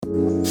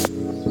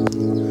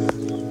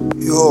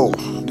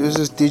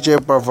This is DJ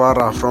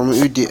Bavara from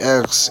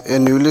UDX,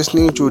 and you're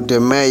listening to The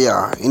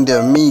Mayor in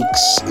the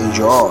mix.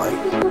 Enjoy.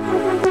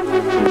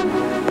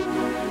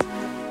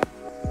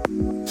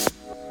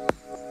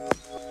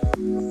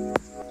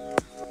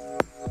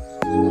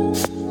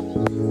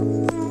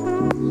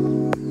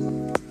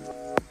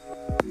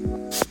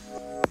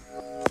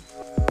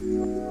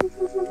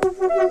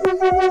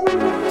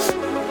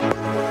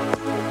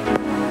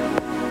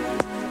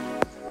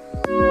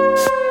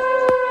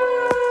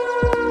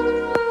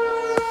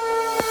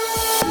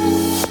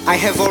 I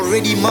have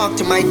already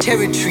marked my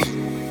territory.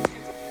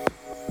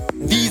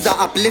 These are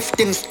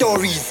uplifting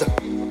stories.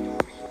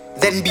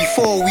 Then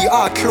before we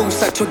are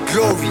closer to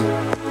glory.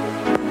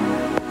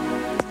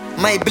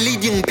 My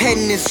bleeding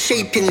pen is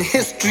shaping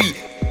history,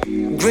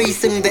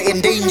 gracing the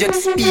endangered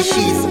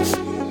species.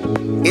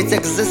 Its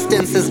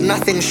existence is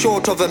nothing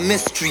short of a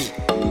mystery.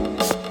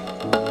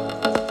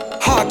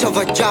 Heart of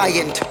a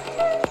giant,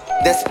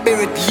 the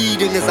spirit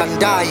leading is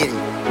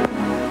undying.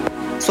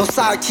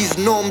 Society's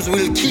norms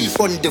will keep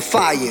on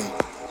defying.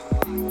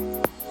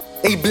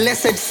 A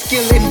blessed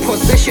skill in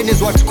possession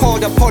is what's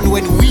called upon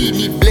when we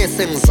need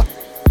blessings.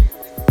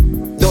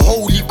 The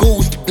Holy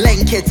Ghost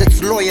blankets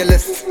its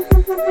loyalists,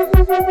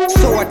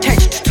 so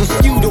attached to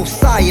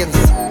pseudoscience.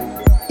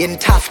 In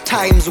tough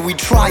times we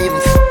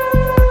triumph.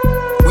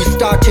 We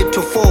started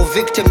to fall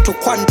victim to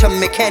quantum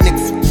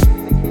mechanics.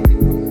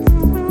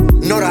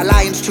 Not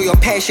aligned to your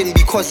passion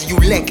because you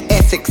lack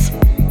ethics.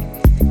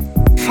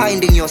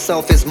 Finding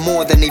yourself is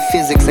more than a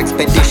physics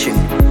expedition.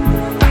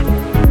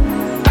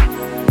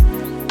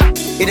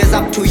 It is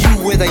up to you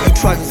whether you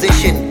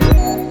transition.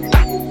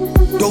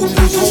 Don't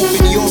lose hope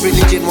in your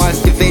religion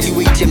whilst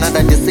evaluating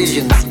other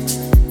decisions.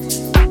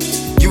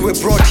 You were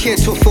brought here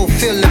to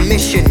fulfill a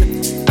mission.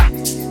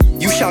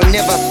 You shall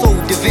never sow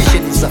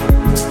divisions,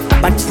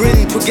 but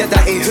bring together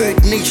a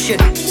hurt nation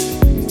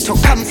to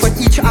comfort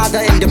each other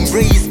and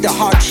embrace the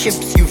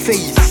hardships you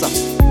face.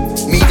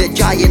 May the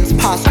giants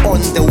pass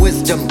on the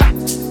wisdom.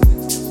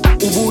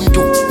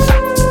 Ubuntu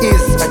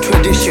is a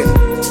tradition.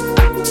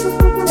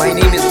 My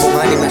name is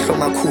Bongani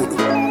Mahlomakulu.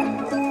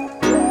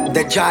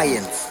 The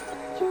Giants.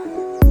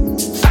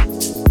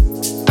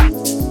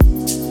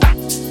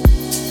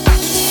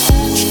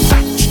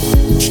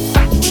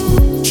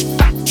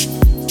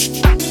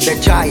 The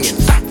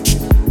Giants.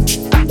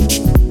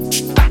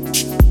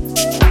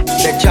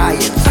 The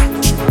Giants.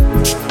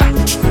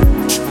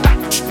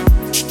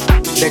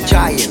 The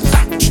Giants.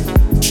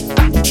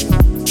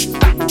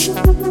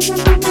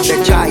 The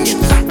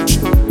Giants.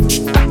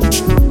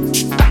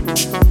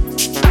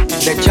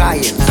 The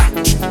Giants.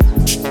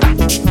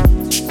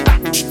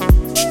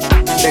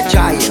 The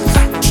Giants.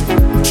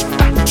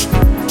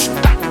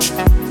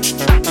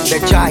 The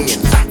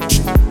Giants.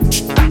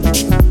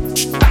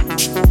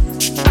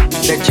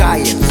 The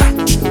Giants.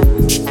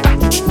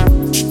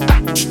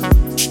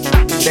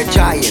 The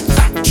Giants.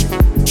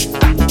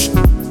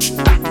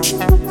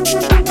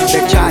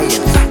 The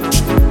Giants.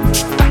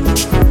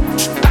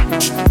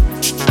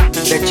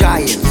 The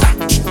Giants.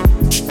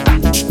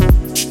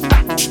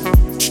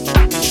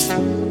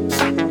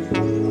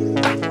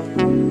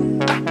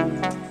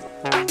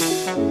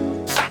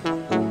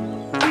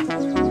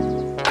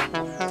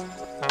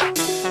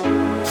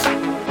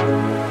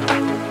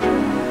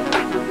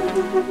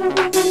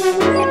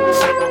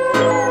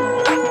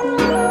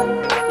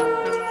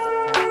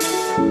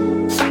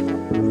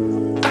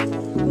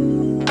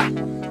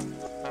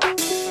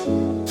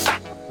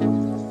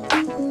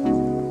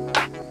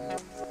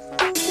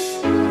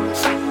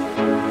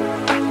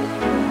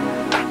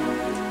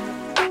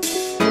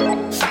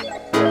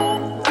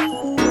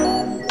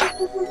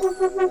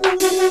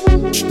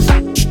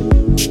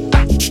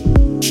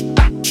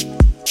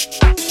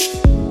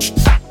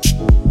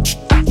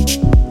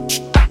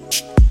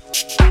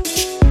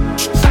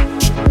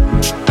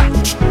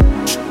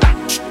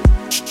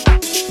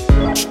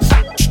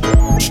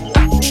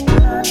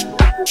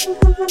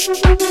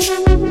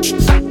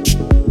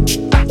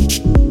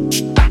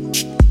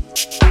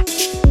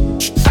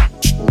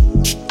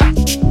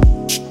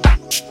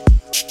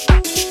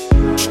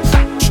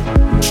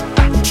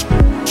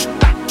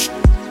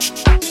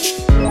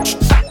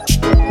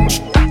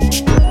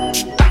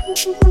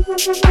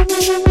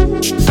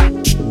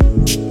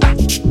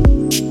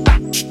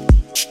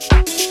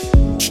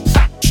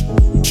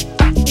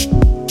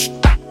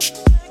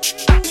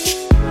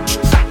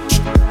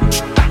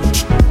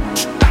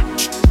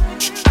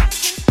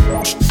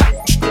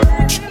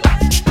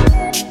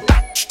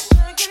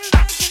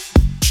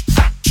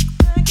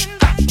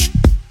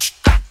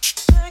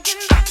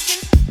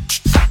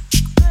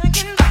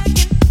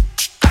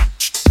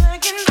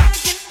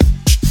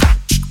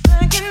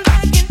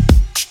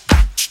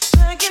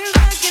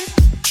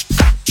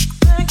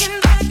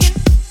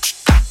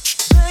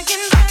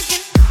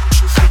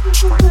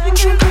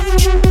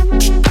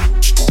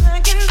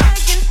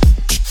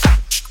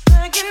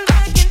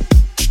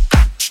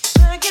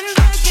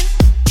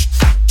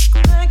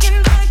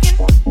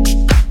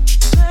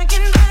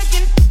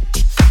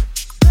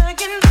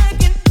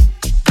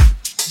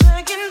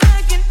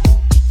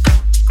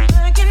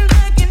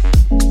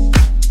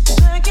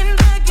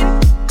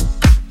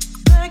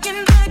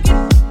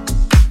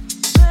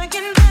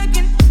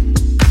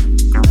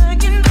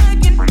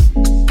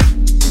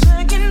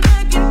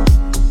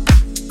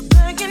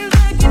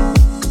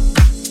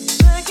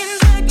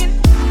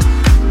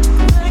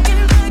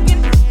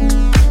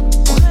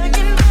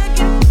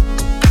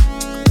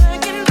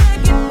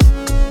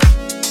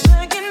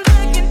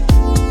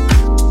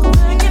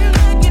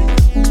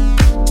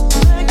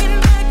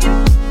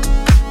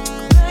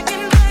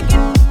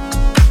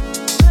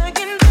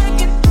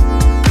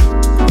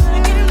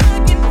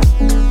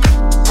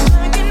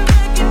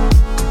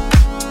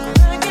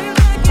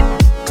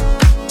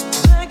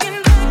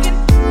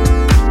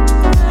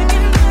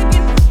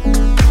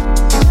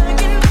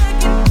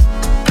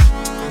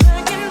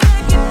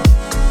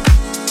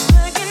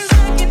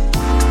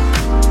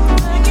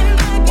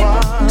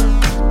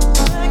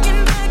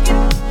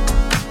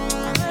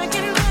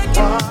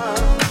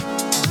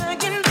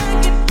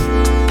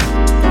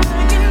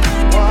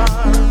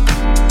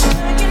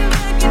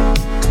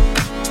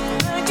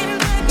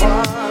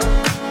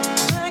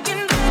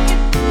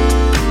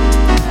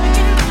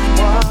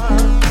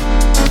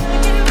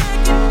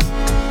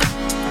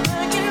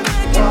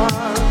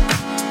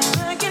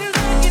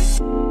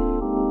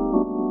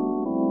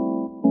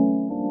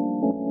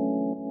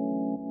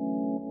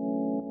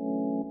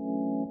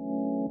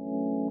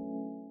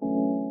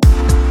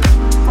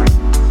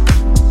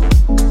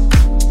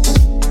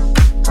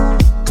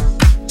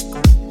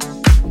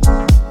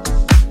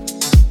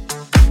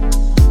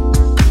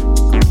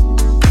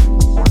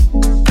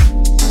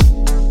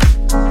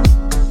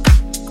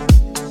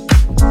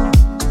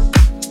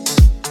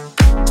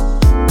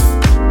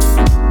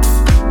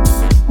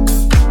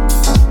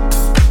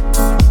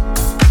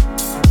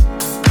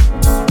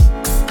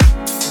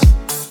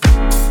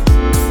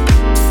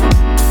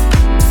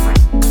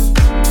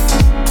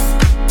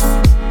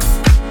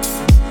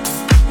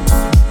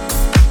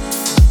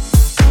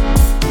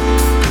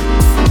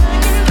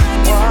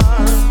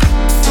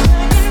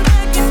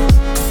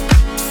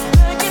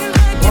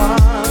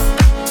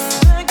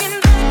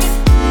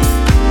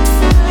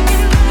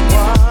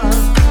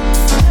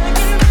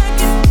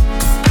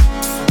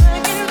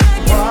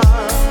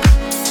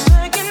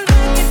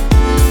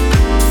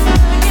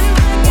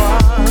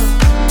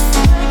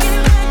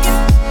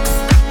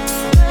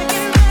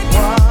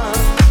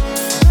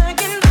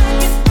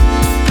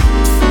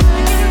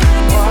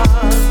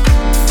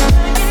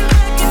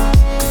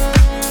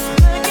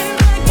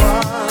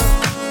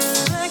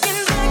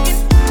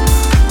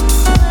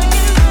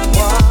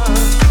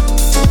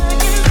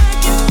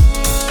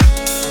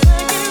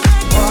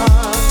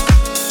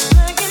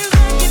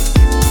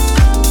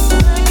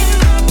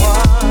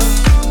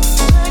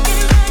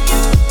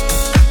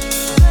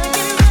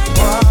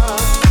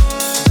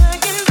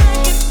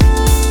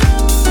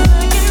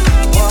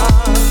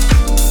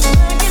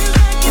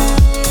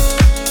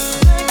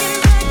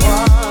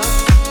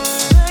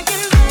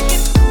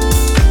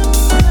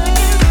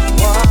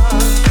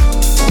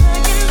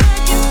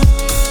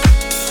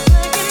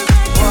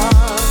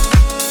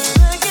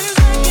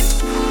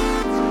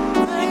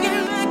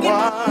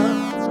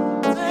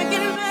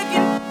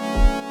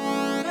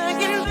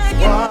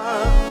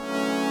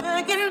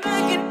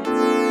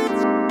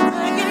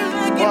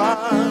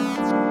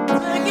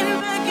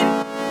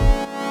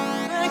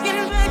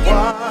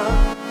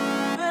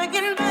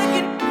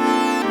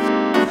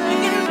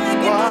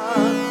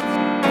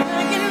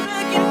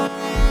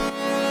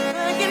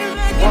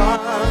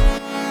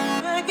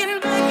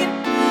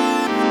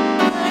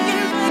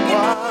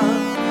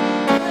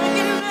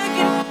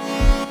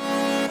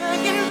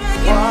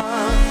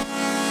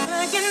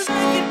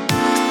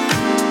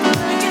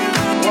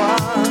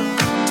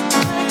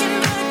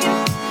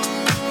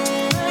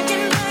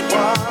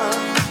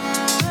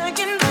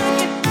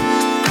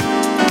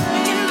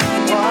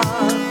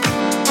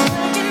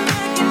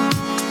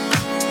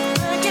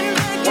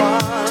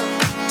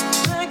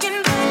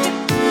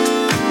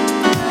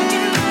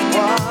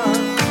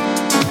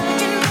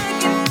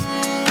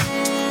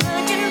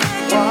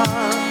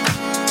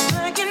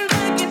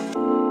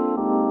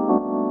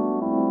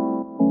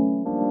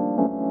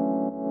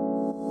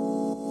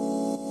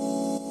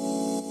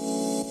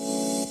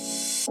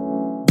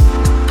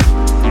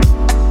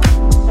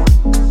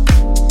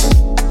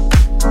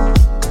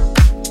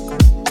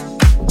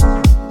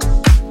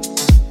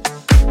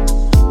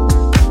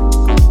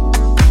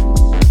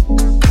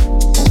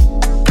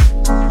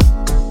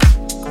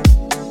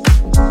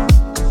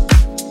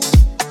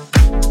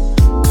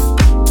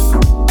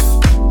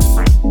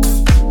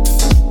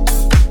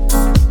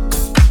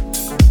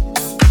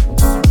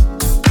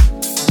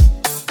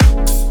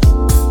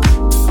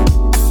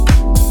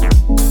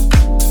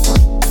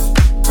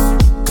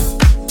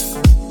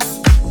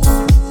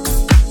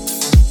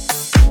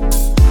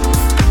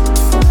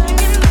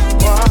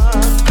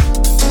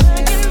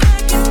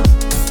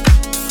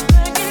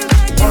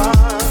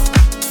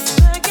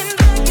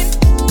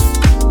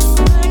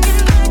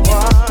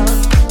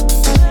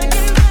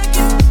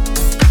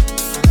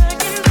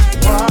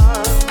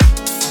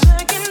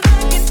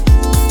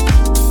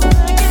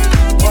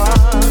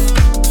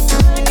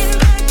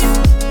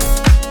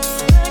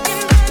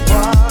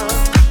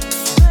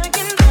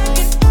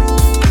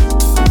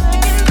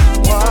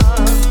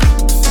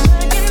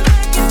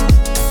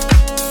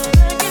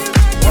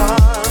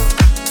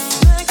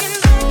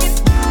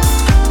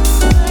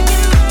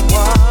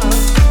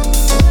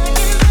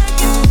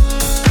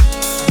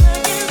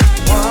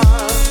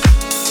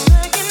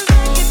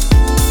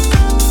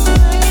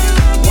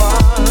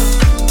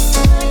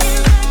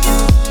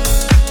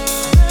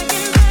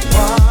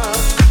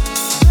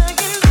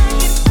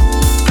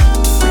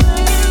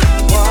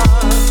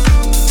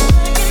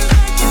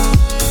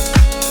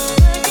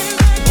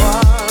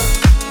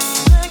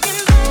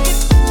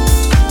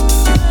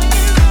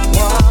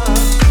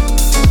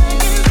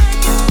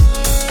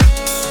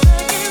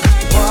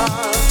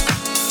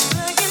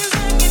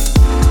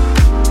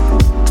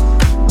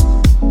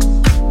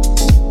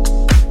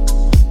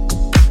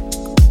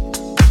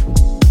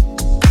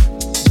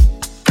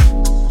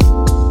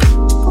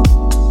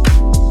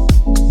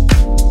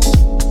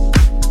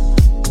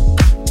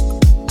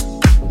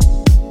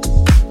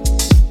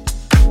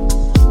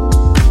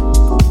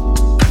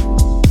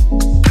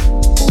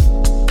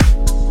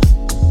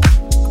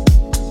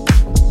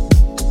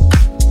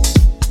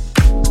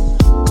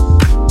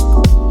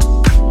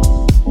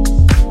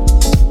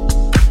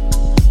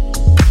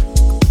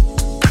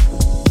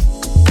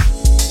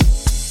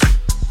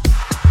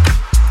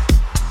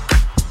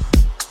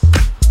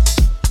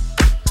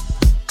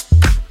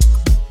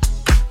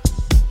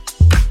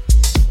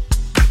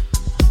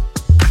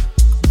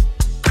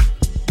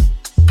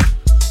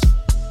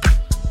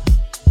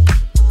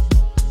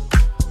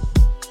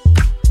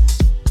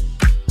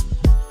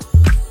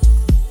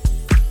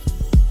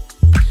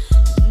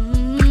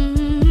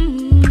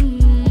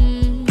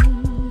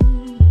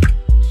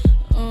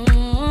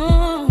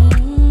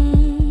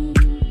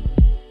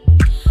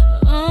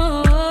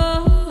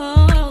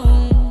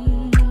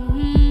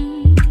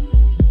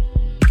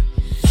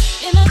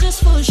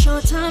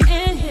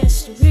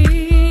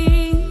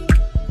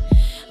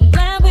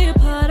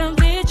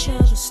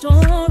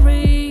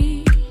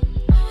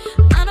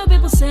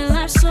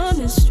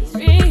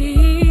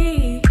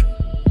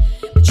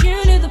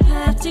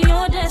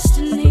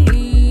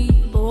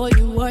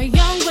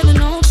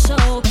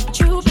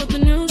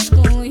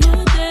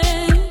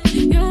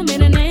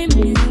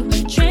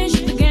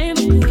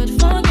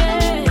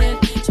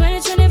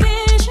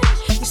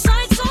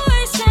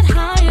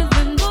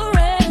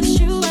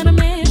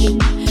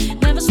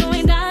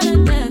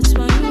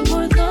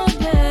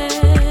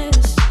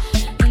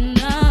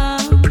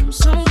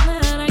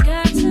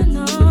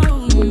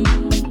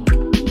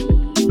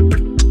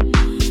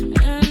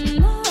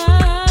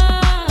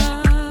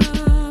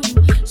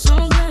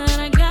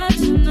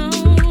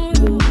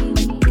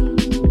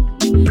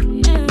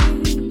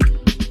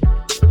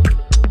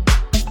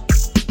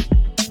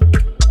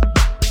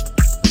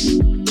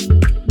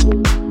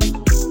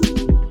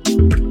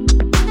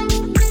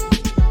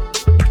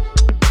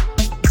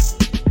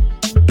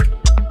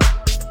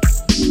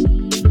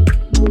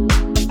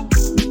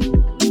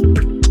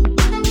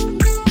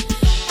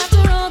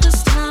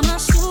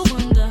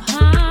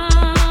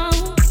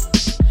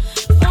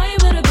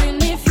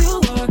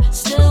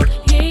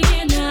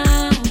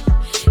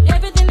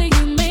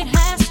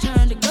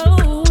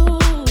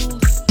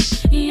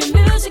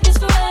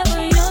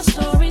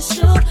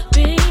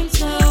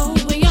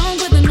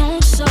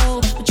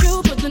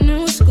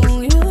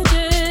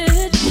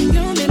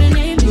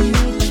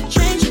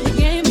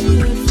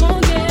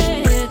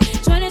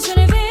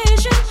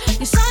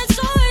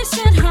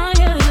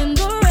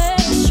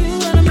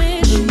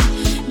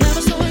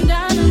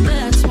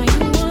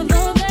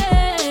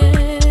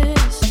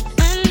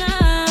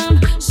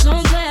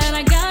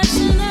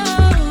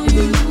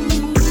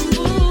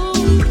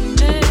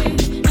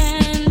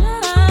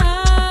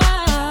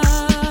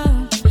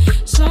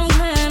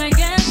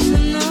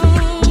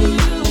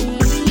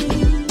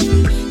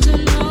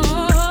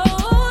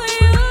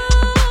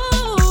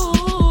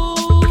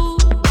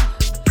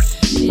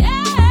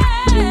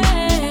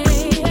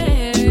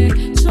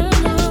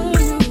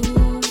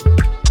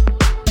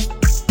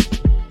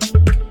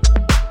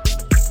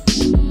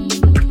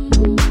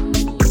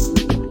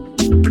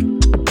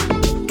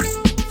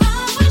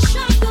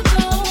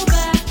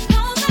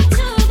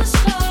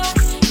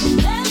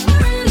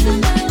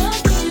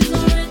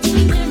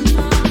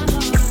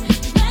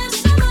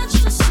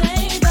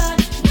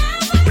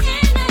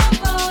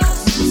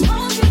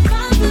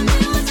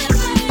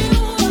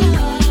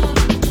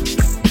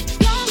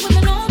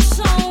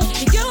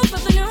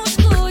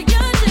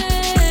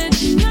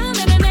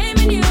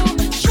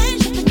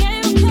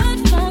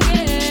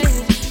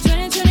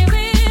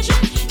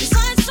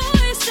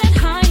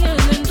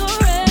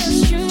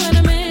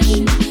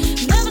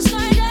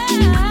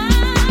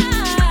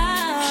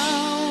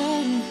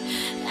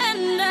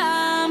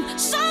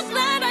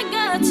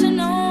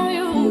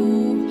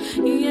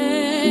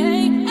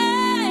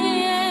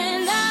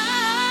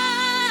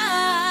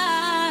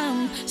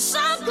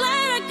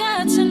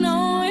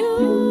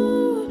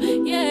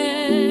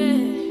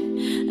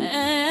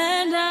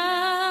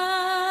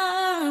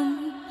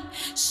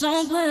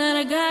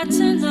 I got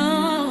to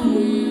know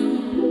you.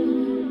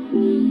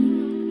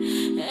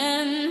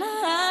 And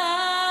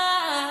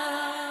I'm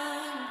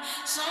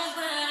so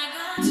glad I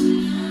got to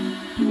know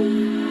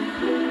you.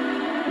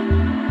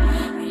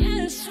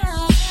 It's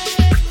right,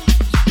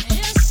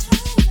 it's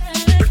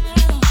right.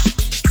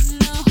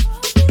 And I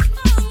hope you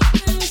find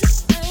things to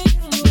say.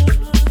 I hope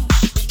there's ever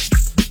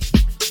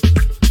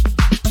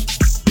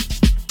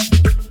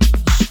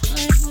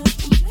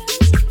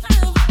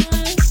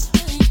a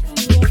say.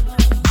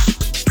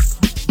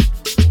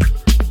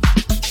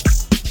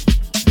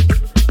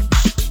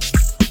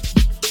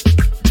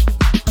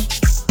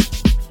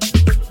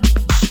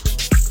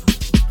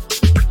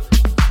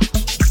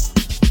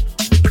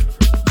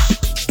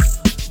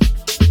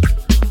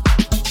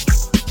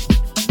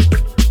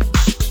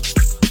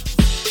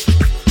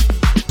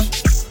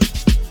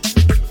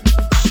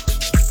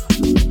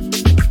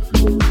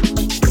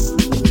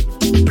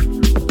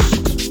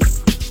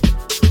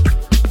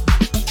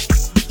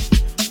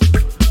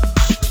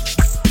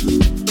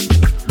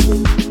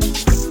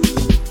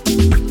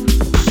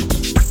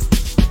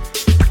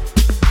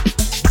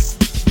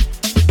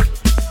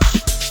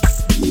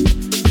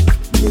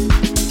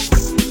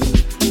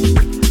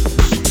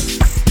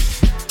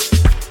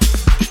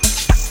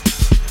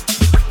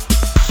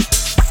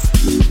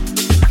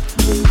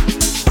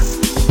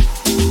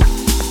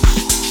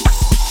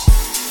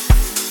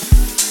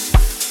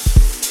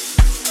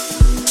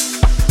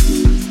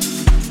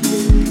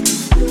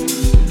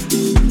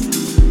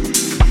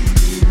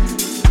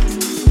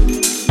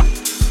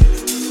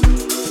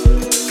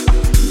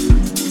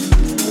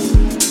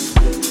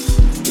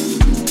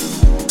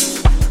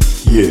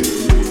 Yeah.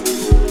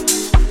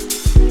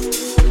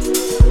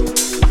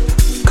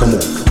 Come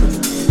on.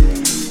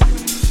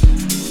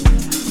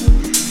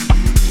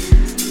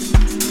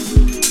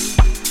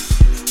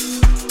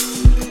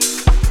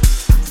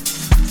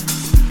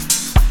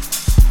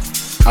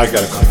 I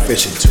got a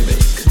confession to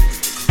make.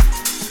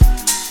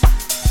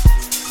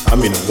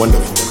 I'm in a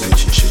wonderful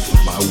relationship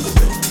with my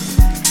woman.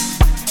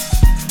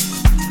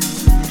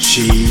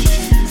 She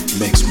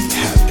makes me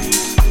happy.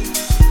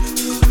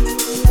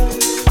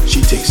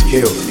 She takes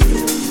care of me.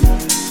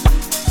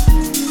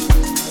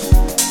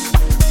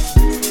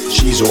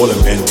 She's all a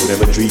man would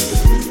ever dream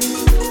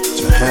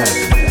to have.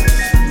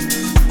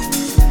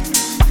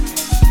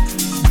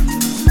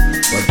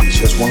 But there's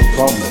just one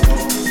problem.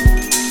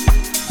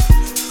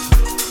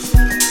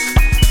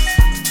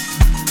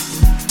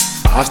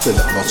 I still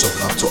have lots of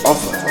love to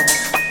offer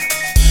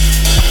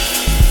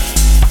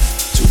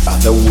to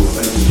other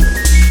women.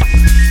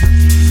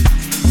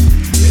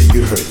 Yeah,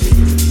 you heard me.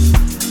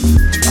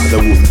 To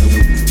other women.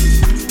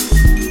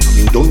 I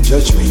mean, don't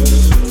judge me.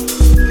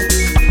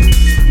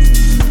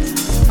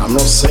 I'm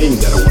not saying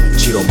that I want to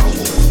cheat on my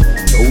woman.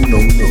 No, no,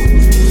 no.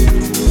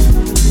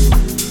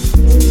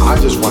 I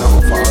just want to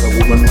offer other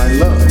women my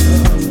love.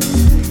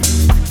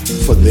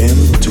 For them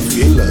to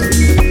feel loved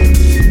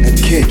and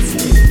cared for.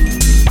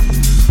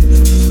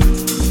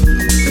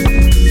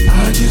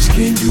 I just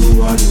can't do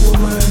one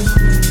woman.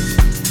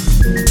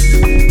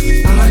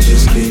 I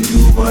just can't do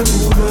one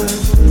woman.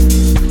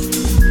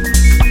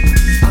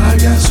 I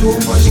got so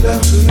much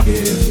love to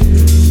give.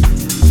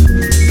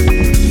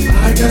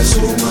 I got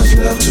so much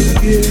love to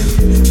give.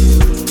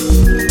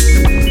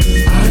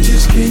 I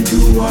just can't do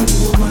one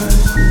woman.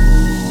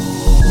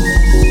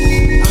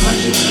 I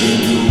just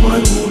can't do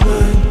one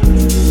woman.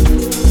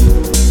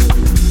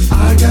 I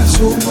got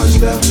so much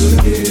love to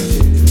give.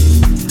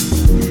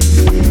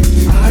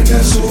 I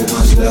got so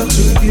much love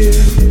to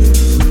give.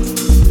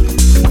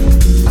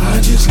 I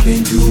just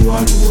can't do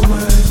one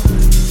woman.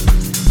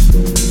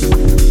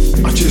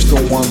 I just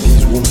don't want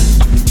these women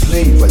to be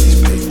played by these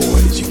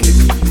playboys, you get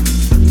me?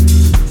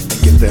 And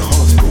get their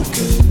hearts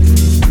broken.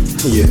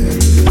 Yeah.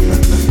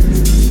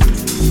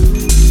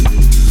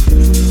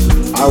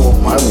 I want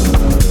my woman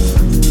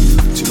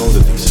to know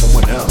that there's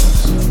someone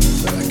else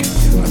that I can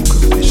give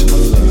unconditional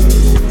love.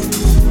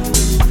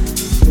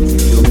 You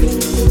feel me?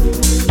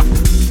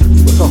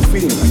 Without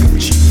feeling like I'm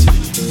cheating.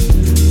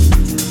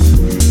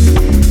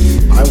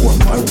 I want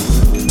my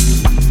woman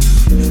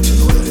to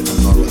know that if I'm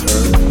not with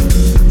her,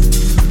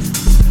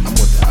 I'm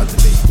with the other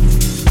lady.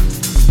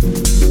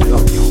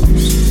 Love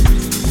yours.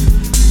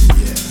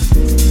 Yeah.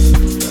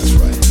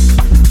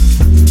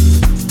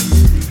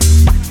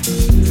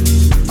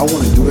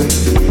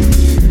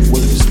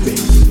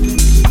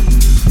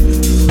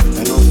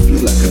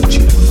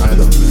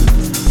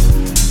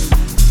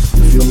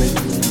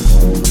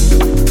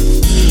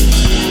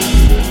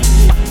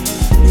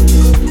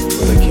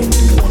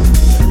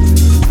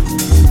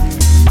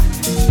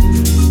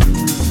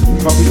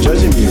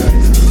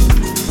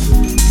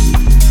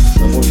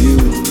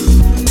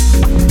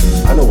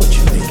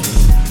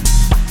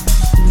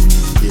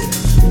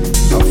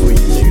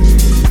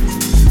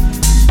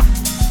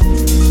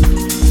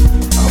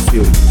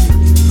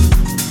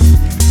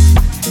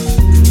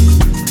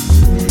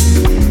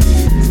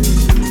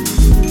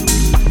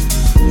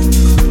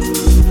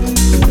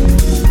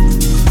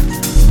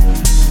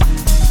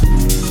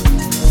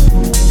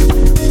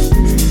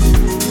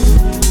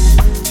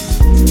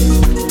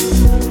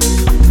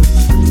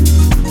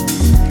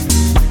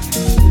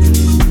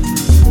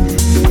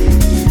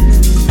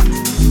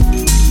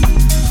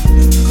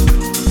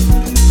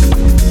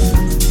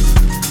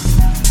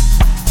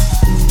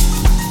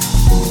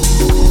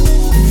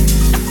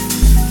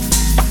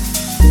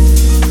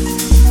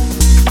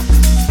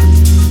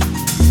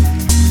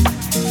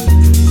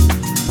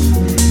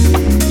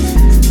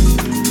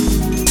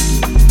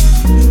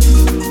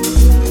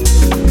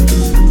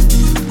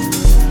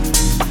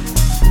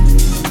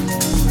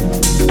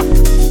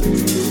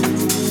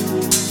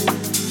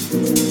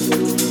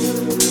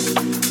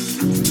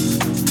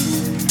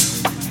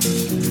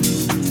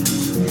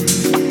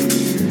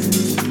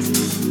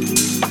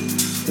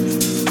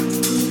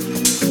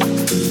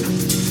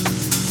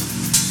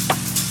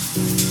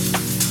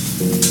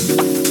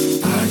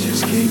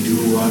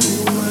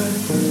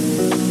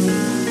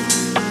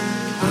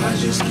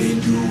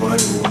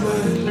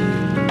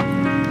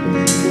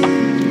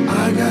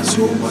 got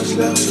so much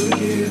love to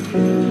give.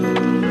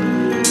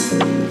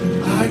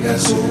 I got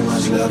so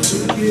much love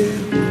to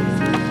give.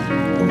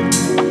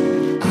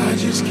 I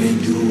just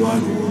can't do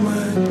one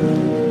woman.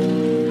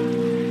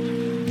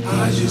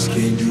 I just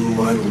can't do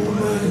one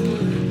woman.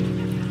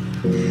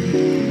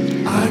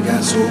 I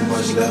got so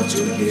much love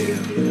to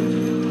give.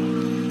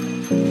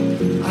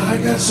 I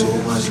got so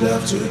much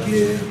love to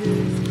give.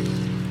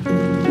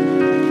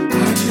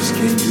 I just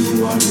can't do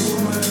one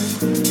woman.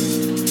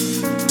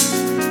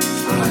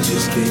 I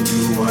just can't do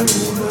one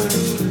woman.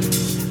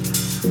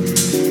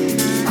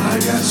 I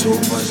got so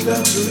much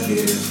love to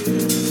give.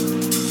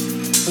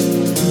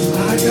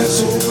 I got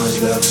so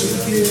much love to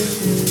give.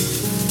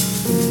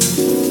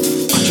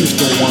 I just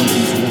don't want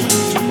these women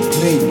to be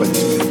played by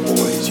these big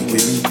boys, you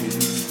get me?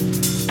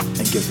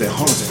 And get their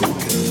hearts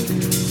broken.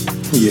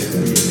 Yeah.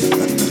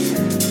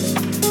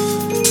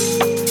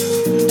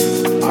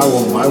 I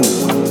want my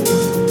woman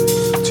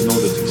to know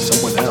that there's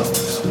someone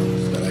else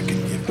that I can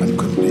give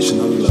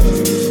unconditional love.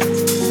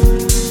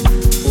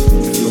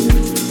 You feel me?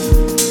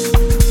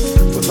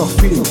 Without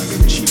feeling like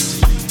I'm cheating.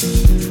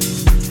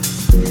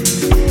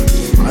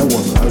 I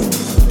want my woman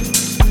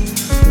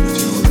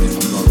to know that if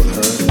I'm not with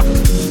her,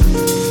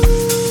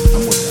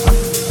 I'm with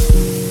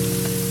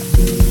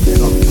the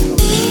other. You know?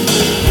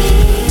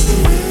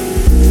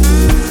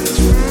 That's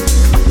right.